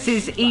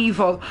versus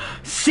Evil?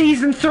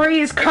 Season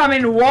 3 is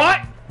coming,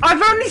 what?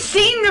 I've only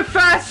seen the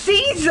first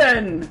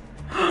season!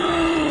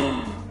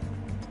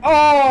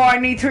 Oh, I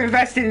need to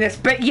invest in this.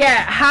 But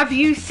yeah, have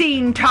you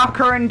seen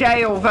Tucker and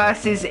Dale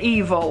versus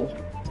Evil?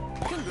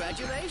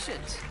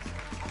 Congratulations.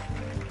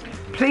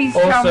 Please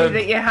tell Also, me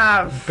that you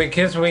have.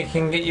 because we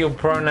can get your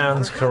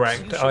pronouns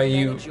correct, are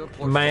you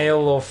male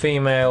or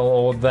female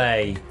or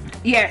they?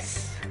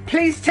 Yes.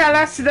 Please tell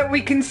us so that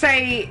we can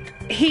say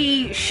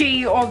he,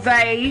 she, or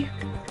they.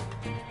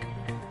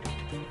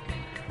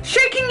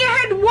 Shaking your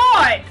head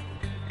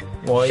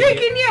what?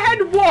 Shaking your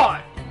head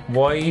what?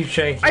 Why are you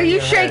shaking Are you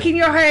your shaking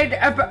your head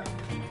about...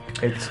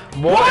 It's...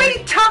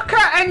 Why Tucker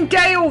and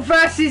Dale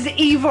versus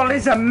Evil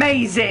is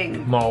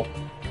amazing. Mole.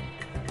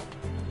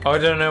 I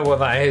don't know what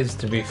that is,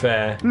 to be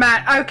fair.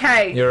 Matt,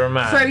 okay. You're a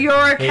man. So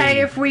you're okay He.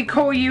 if we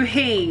call you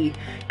he?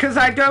 Because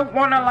I don't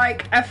want to,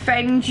 like,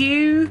 offend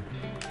you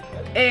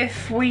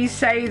if we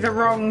say the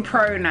wrong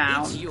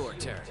pronoun. It's your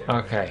turn.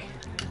 Okay.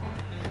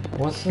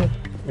 What's the...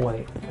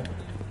 Wait.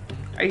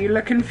 Are you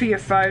looking for your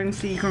phone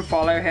so you can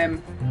follow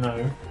him?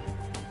 No.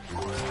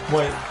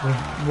 Wait,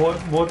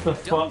 what the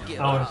fuck?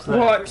 Oh, it's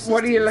that.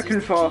 What are you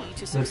looking for?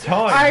 The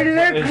time. I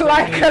look It's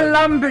like the- a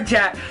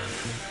lumberjack.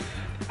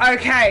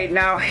 Okay,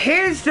 now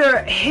here's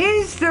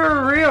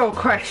the real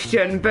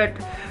question, but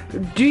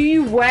do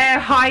you wear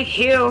high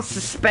heels,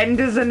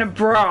 suspenders, and a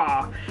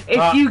bra?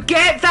 If you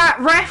get that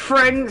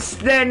reference,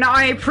 then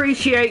I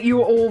appreciate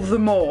you all the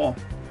more.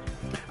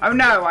 Oh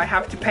no, I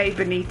have to pay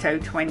Benito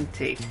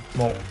 20.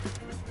 More.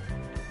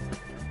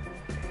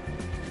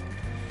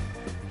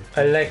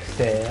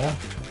 Alexa.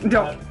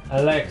 No.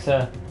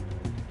 Alexa,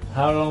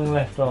 how long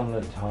left on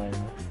the timer?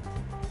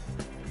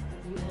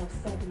 You have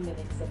 7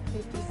 minutes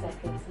and 50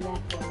 seconds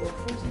left on your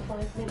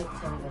 45-minute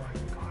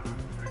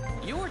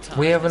timer. Your time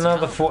We have is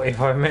another up.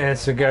 45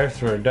 minutes to go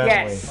through, don't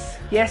Yes.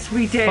 Yes,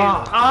 we do.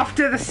 Fuck.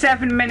 After the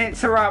 7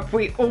 minutes are up,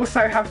 we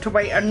also have to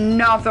wait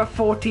another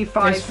 45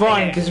 we? minutes. It's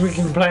fine, because we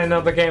can play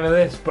another game of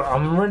this, but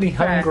I'm really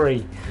Fair.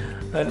 hungry.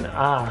 And,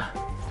 I'm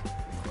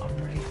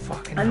really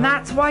fucking And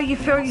that's why you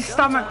fill your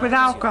stomach with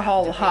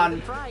alcohol,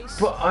 hun.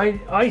 But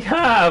I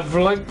have,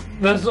 like,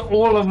 that's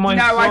all of my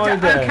No, I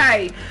cider. don't.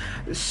 Okay.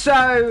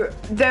 So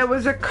there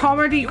was a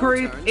comedy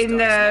group in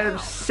the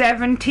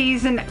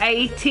 70s and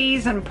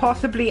 80s and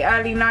possibly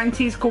early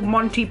 90s called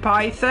Monty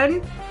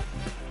Python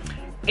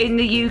in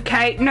the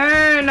UK.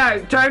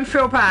 No, don't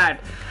feel bad.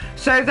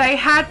 So they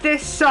had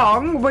this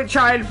song, which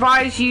I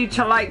advise you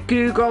to like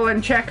Google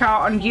and check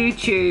out on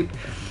YouTube,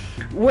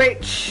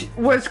 which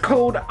was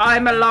called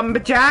I'm a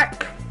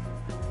Lumberjack.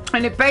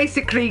 And it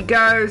basically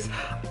goes,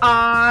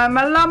 I'm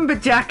a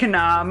lumberjack and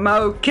I'm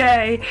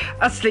okay.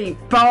 I sleep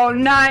all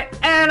night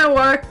and I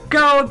work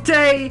all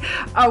day.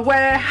 I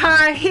wear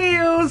high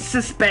heels,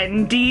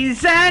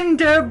 suspendies and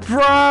a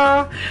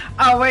bra.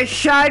 I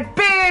wish I'd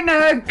been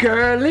a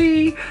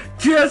girly,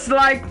 just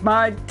like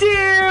my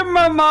dear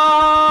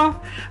mama.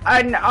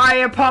 And I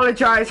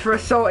apologize for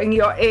assaulting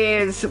your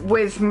ears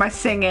with my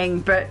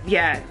singing, but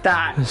yeah,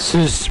 that.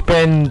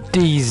 Suspend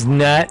these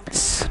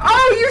nuts.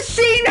 Oh, you've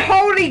seen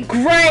Holy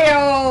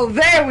Grail!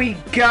 There we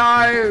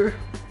go!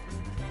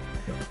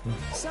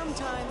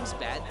 Sometimes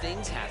bad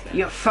things happen.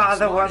 Your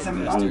father was a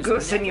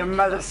mongoose and your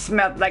mother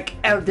smelled like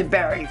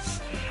elderberries.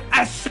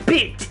 I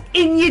spit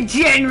in your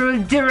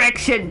general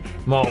direction.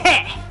 Mo.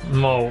 Heh.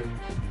 Mo.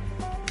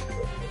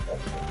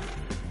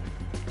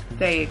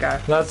 There you go.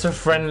 That's a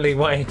friendly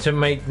way to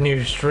make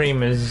new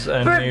streamers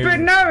and new... But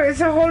no, it's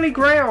a Holy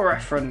Grail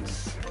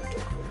reference.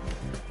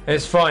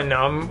 It's fine.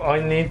 I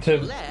need to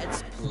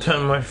Let's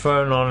turn my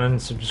phone on and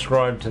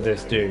subscribe to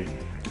this dude.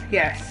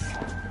 Yes.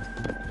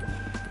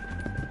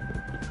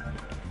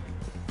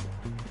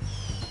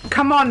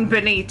 Come on,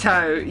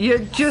 Benito. You're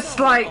just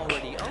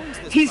like...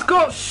 He's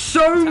got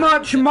so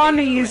much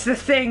money is the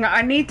thing.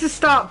 I need to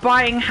start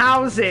buying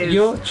houses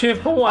You'll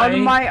chip away.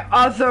 on my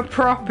other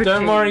properties.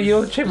 Don't worry,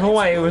 you'll chip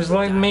away. It was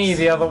like me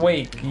the other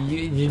week.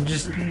 You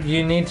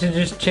need to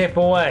just chip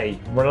away.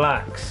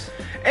 Relax.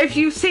 If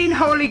you've seen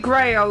Holy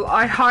Grail,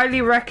 I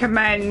highly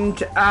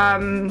recommend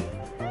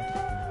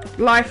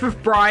Life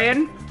of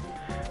Brian.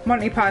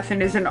 Monty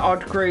Python is an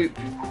odd group.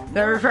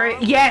 They're a very...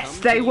 Yes,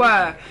 they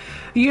were.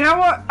 You know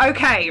what?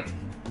 Okay.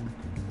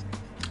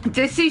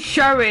 This is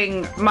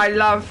showing my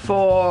love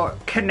for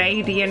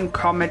Canadian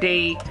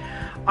comedy.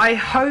 I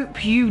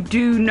hope you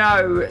do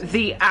know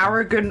the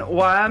Arrogant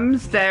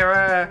Worms. They're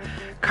a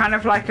kind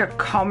of like a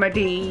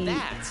comedy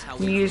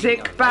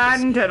music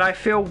band, and I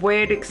feel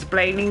weird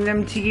explaining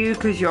them to you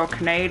because you're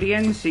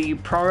Canadian, so you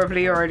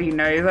probably already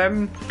know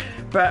them.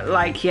 But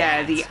like,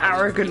 yeah, the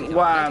Arrogant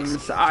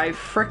Worms, I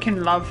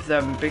freaking love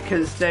them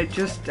because they're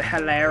just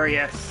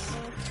hilarious.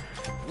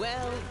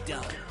 Well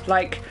done.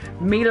 Like,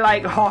 me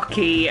like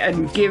hockey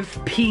and give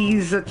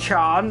peas a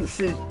chance,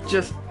 it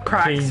just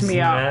cracks Peas me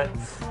up.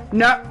 nuts.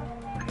 No.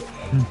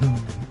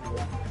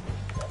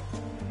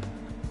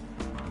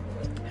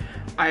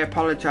 I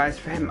apologise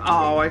for him.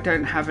 Oh, I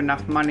don't have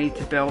enough money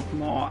to build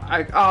more.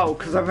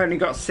 Because I've only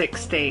got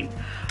 16.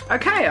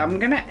 Okay, I'm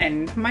going to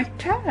end my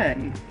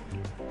turn.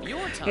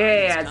 Your time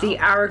Yeah, has the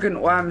come.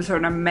 Arrogant Worms are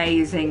an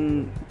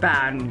amazing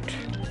band.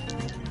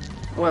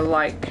 Well,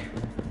 like,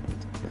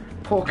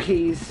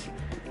 Porky's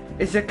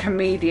is a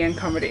comedian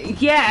comedy.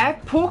 Yeah,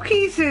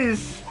 Porky's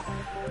is...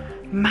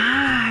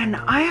 Man,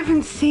 I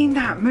haven't seen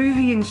that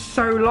movie in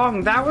so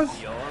long. That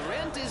was... Your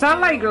rent is Is that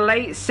due. like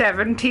late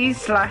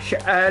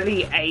 70s /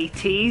 early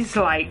 80s?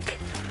 Like,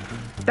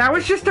 that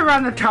was just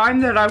around the time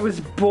that I was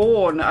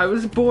born. I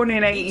was born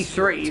in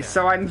 83,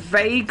 so I'm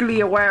vaguely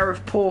aware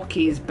of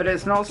Porky's, but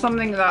it's not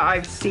something that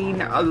I've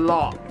seen a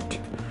lot.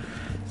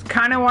 It's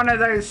kind of one of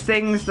those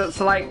things that's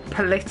like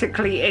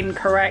politically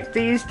incorrect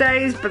these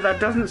days, but that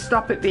doesn't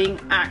stop it being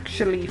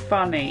actually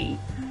funny.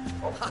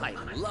 I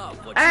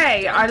love what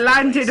Hey, I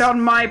landed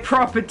on my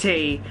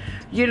property.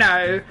 You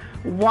know,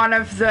 one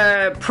of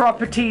the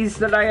properties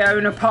that I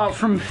own apart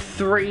from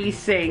 3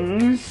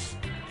 things.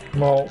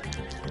 Well,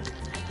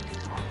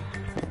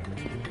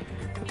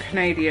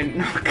 Canadian,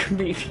 not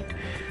comedian.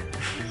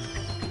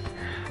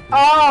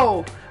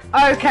 Oh,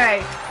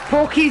 okay.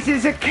 Porky's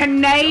is a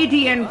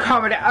Canadian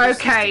comedy.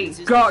 Okay,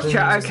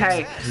 gotcha,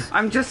 okay.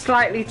 I'm just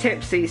slightly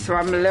tipsy, so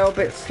I'm a little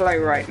bit slow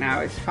right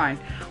now. It's fine.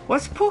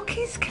 Was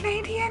Porky's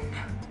Canadian?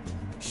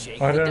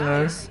 Shake I the don't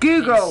know. dice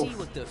Google. and see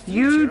what the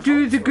You future do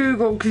holds the for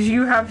Google because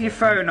you have your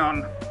phone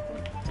on.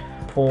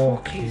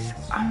 Porky's.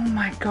 Oh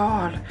my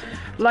god.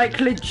 Like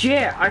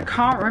legit, I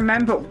can't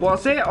remember.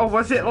 Was it? Or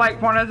was it like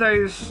one of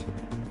those...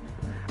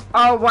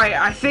 Oh wait,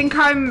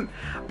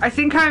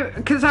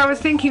 because I was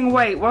thinking,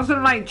 wait,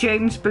 wasn't like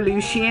James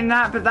Belushi in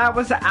that? But that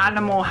was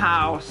Animal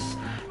House.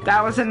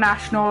 That was a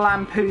National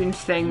Lampoon's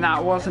thing.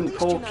 That wasn't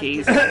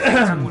Porky's.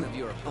 I one of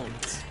your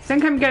opponents.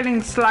 think I'm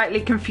getting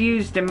slightly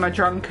confused in my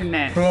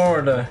drunkenness.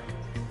 Florida.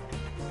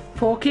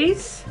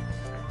 Porky's?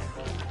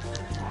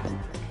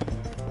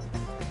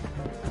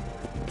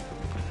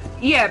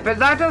 Yeah, but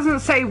that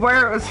doesn't say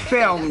where it was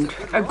filmed.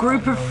 A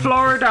group of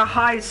Florida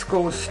high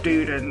school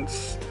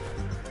students.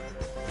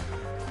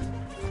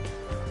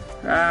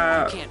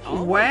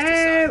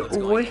 Where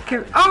Wiki...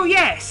 Oh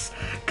yes,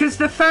 because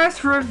the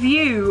first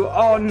review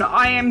on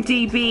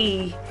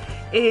IMDb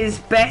is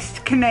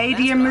best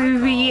Canadian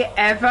movie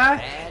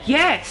ever.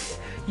 Yes,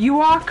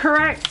 you are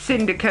correct,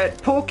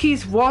 Syndicate.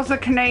 Porky's was a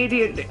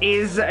Canadian,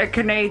 is a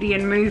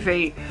Canadian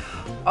movie.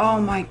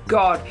 Oh my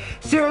god.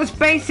 So it was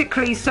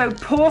basically, so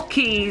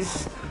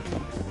Porky's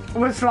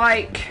was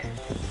like,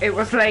 it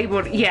was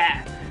labeled,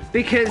 yeah,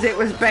 because it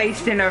was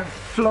based in a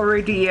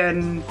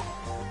Floridian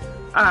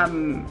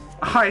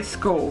high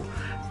school.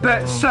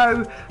 But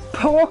so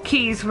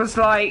Porky's was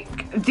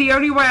like, the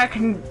only way I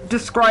can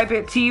describe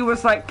it to you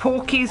was like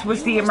Porky's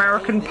was the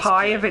American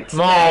Pie of its day.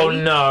 Oh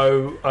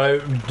no, oh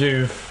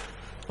doof.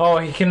 Oh,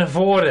 he can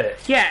afford it.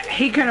 Yeah,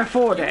 he can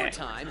afford Your it.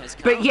 time has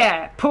come. But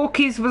yeah,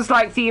 Porky's was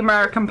like the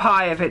American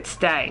Pie of its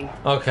day.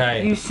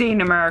 Okay. You've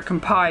seen American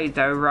Pie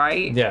though,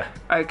 right? Yeah.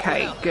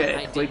 Okay, Well, I good.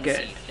 We're didn't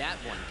good. see that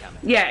one coming.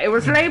 Yeah, it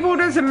was labeled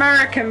as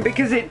American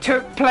because it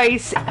took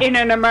place in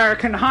an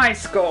American high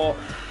school.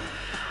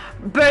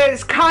 But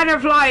it's kind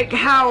of like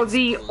how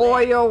the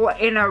oil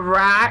in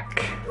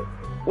Iraq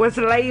was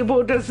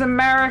labeled as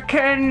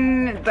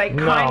American. They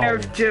kind No.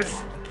 of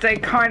just, they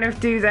kind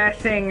of do their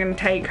thing and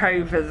take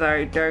over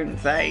though,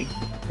 don't they?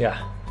 Yeah.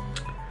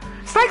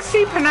 It's like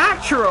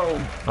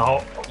Supernatural.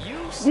 Oh.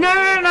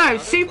 No.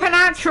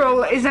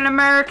 Supernatural is an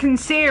American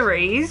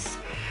series.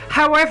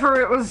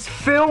 However, it was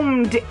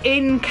filmed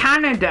in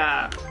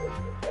Canada.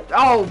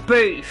 Oh,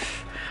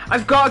 boof.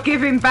 I've got to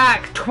give him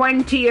back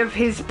 20 of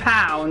his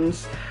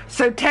pounds.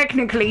 So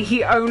technically,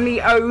 he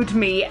only owed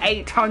me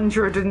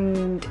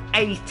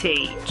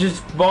 880.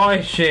 Just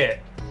buy shit.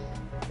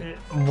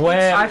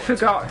 Where? I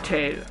forgot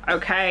to.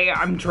 Okay,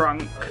 I'm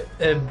drunk.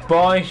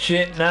 Buy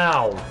shit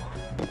now.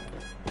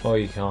 Oh,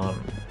 you can't.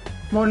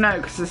 Well, no,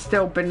 because it's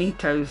still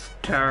Benito's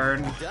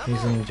turn.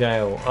 He's in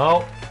jail.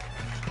 Oh.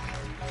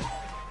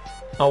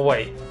 Oh,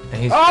 wait.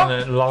 He's Oh!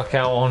 gonna lock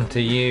out onto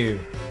you.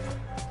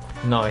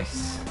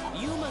 Nice.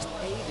 You must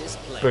pay this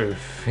player.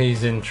 Boof.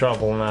 He's in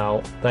trouble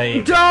now. There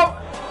you go.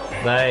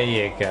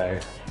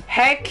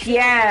 Heck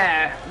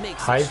yeah!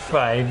 Makes High it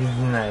five is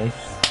nice.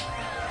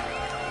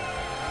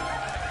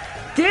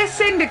 Dear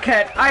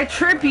Syndicate, I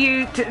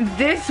tribute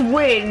this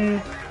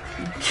win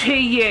to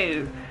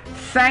you.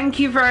 Thank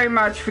you very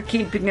much for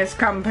keeping us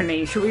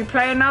company. Should we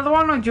play another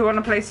one, or do you want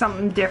to play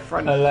something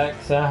different?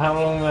 Alexa, how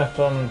long left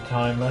on the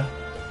timer?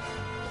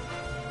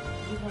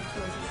 You have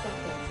 20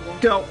 seconds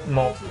left. Don't.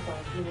 More.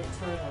 45-minute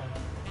timer.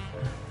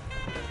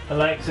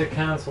 Alexa,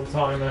 cancel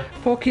timer.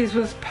 Porky's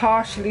was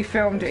partially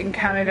filmed in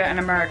Canada and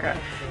America.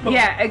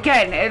 Yeah,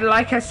 again,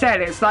 like I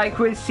said, it's like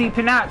with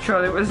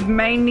Supernatural. It was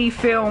mainly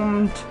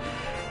filmed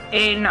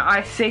in,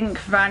 I think,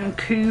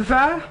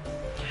 Vancouver.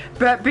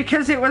 But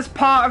because it was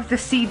part of the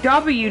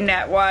CW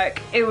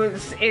network,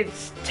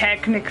 it's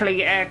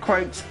technically, air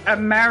quotes,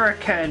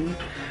 American.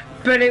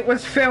 But it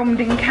was filmed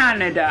in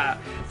Canada.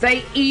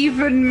 They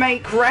even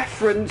make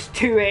reference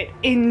to it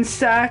in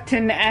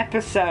certain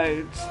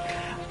episodes.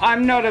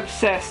 I'm not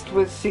obsessed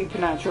with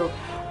Supernatural.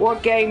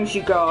 What games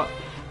you got?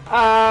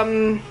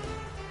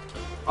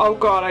 Oh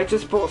god, I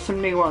just bought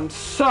some new ones.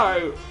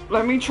 So,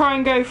 let me try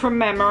and go from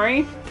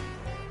memory.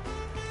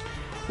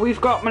 We've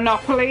got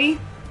Monopoly,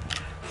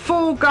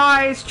 Fall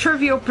Guys,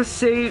 Trivial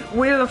Pursuit,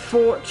 Wheel of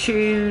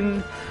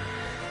Fortune.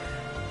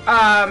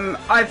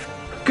 I've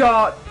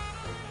got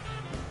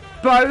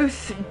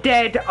both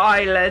Dead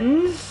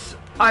Islands.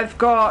 I've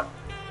got...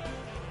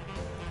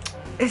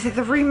 Is it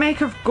the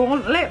remake of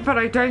Gauntlet? But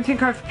I don't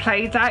think I've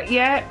played that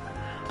yet.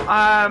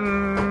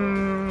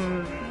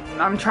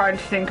 I'm trying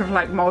to think of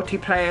like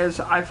multiplayers.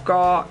 I've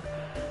got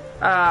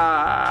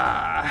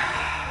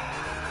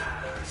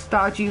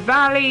Stardew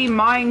Valley,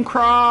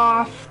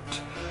 Minecraft.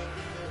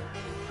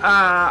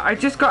 I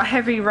just got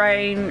Heavy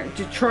Rain,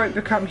 Detroit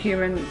Become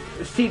Human.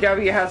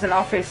 CW has an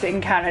office in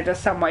Canada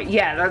somewhere.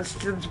 Yeah, that's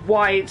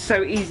why it's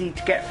so easy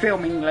to get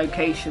filming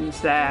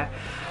locations there.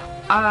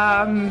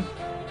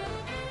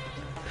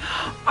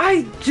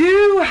 I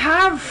do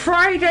have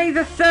Friday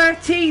the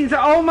 13th.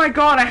 Oh my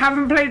god, I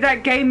haven't played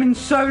that game in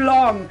so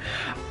long.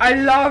 I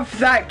love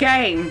that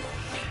game.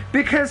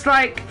 Because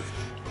like...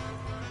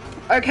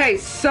 Okay,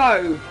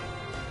 so...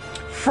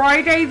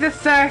 Friday the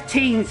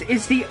 13th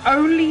is the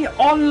only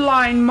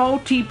online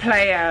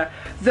multiplayer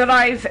that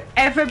I've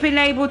ever been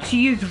able to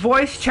use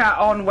voice chat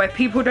on where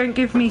people don't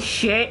give me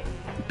shit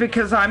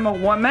because I'm a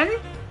woman.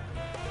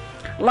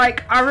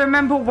 Like, I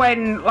remember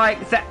when,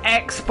 like, the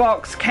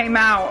Xbox came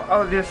out,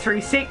 or the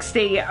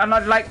 360, and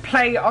I'd, like,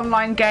 play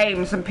online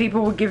games, and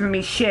people were giving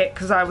me shit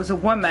because I was a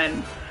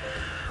woman.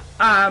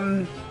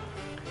 Friday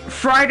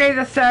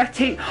the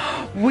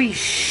 13th, we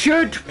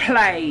should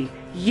play.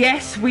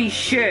 Yes, we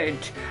should.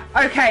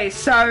 Okay,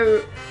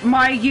 so,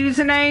 my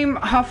username,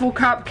 Huffle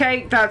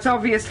Cupcake, that's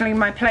obviously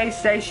my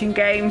PlayStation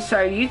game,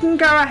 so you can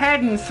go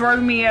ahead and throw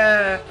me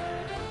a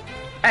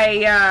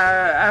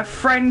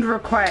friend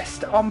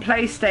request on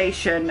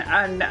PlayStation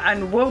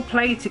and we'll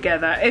play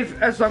together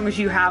as long as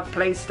you have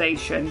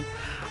PlayStation.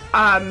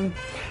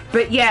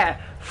 But yeah,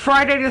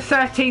 Friday the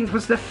 13th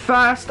was the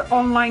first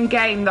online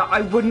game that I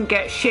wouldn't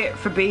get shit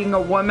for being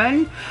a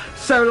woman.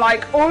 So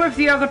like all of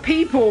the other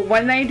people,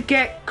 when they'd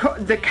get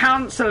the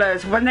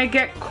counselors, when they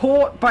get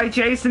caught by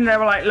Jason, they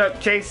were like, look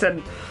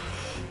Jason,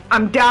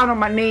 I'm down on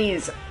my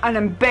knees and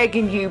I'm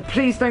begging you,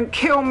 please don't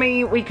kill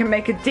me. We can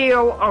make a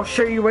deal. I'll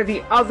show you where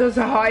the others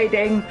are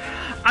hiding.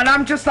 And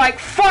I'm just like,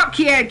 fuck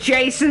yeah,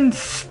 Jason,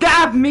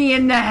 stab me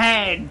in the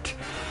head.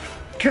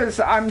 Because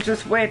I'm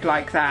just weird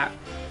like that.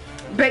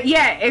 But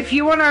yeah, if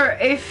you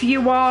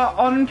are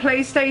on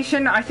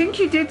PlayStation, I think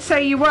you did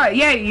say you were.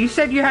 Yeah, you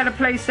said you had a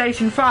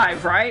PlayStation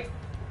 5, right?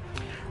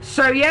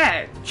 So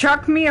yeah,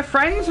 chuck me a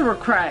friend's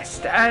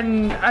request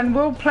and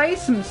we'll play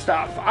some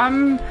stuff.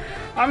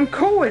 I'm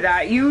cool with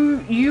that.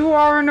 You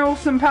are an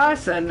awesome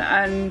person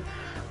and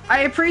I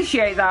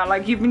appreciate that.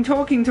 Like, you've been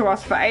talking to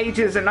us for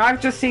ages and I've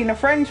just seen a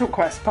friend's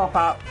request pop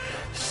up.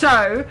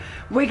 So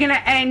we're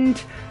gonna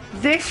end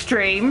this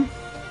stream.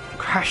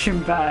 Crash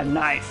and burn,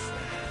 nice.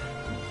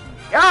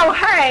 Oh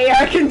hey,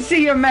 I can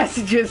see your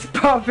messages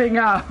popping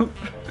up.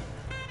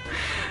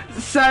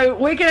 So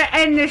we're gonna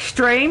end this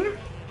stream.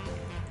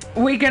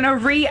 We're gonna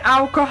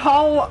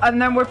re-alcohol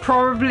and then we're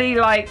probably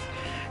like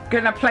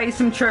gonna play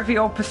some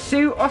Trivial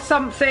Pursuit or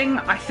something.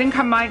 I think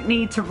I might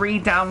need to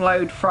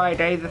re-download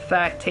Friday the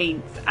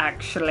 13th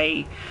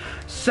actually.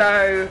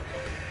 So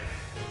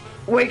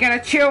we're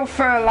gonna chill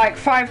for like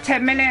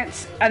 5-10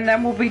 minutes and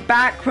then we'll be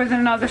back with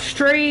another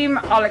stream.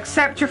 I'll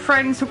accept your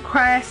friend's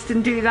request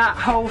and do that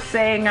whole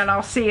thing and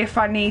I'll see if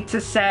I need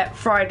to set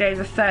Friday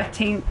the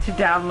 13th to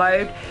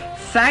download.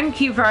 Thank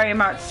you very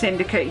much,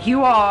 Syndicate.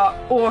 You are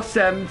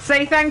awesome.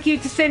 Say thank you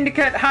to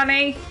Syndicate,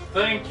 honey.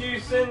 Thank you,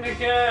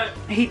 Syndicate.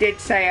 He did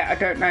say it. I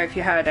don't know if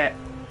you heard it.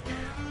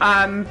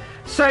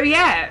 So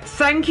yeah,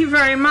 thank you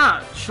very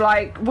much.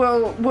 Like,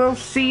 we'll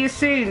see you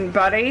soon,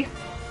 buddy.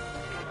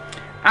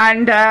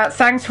 And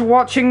thanks for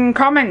watching and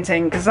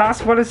commenting, because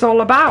that's what it's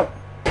all about.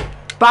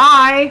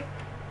 Bye!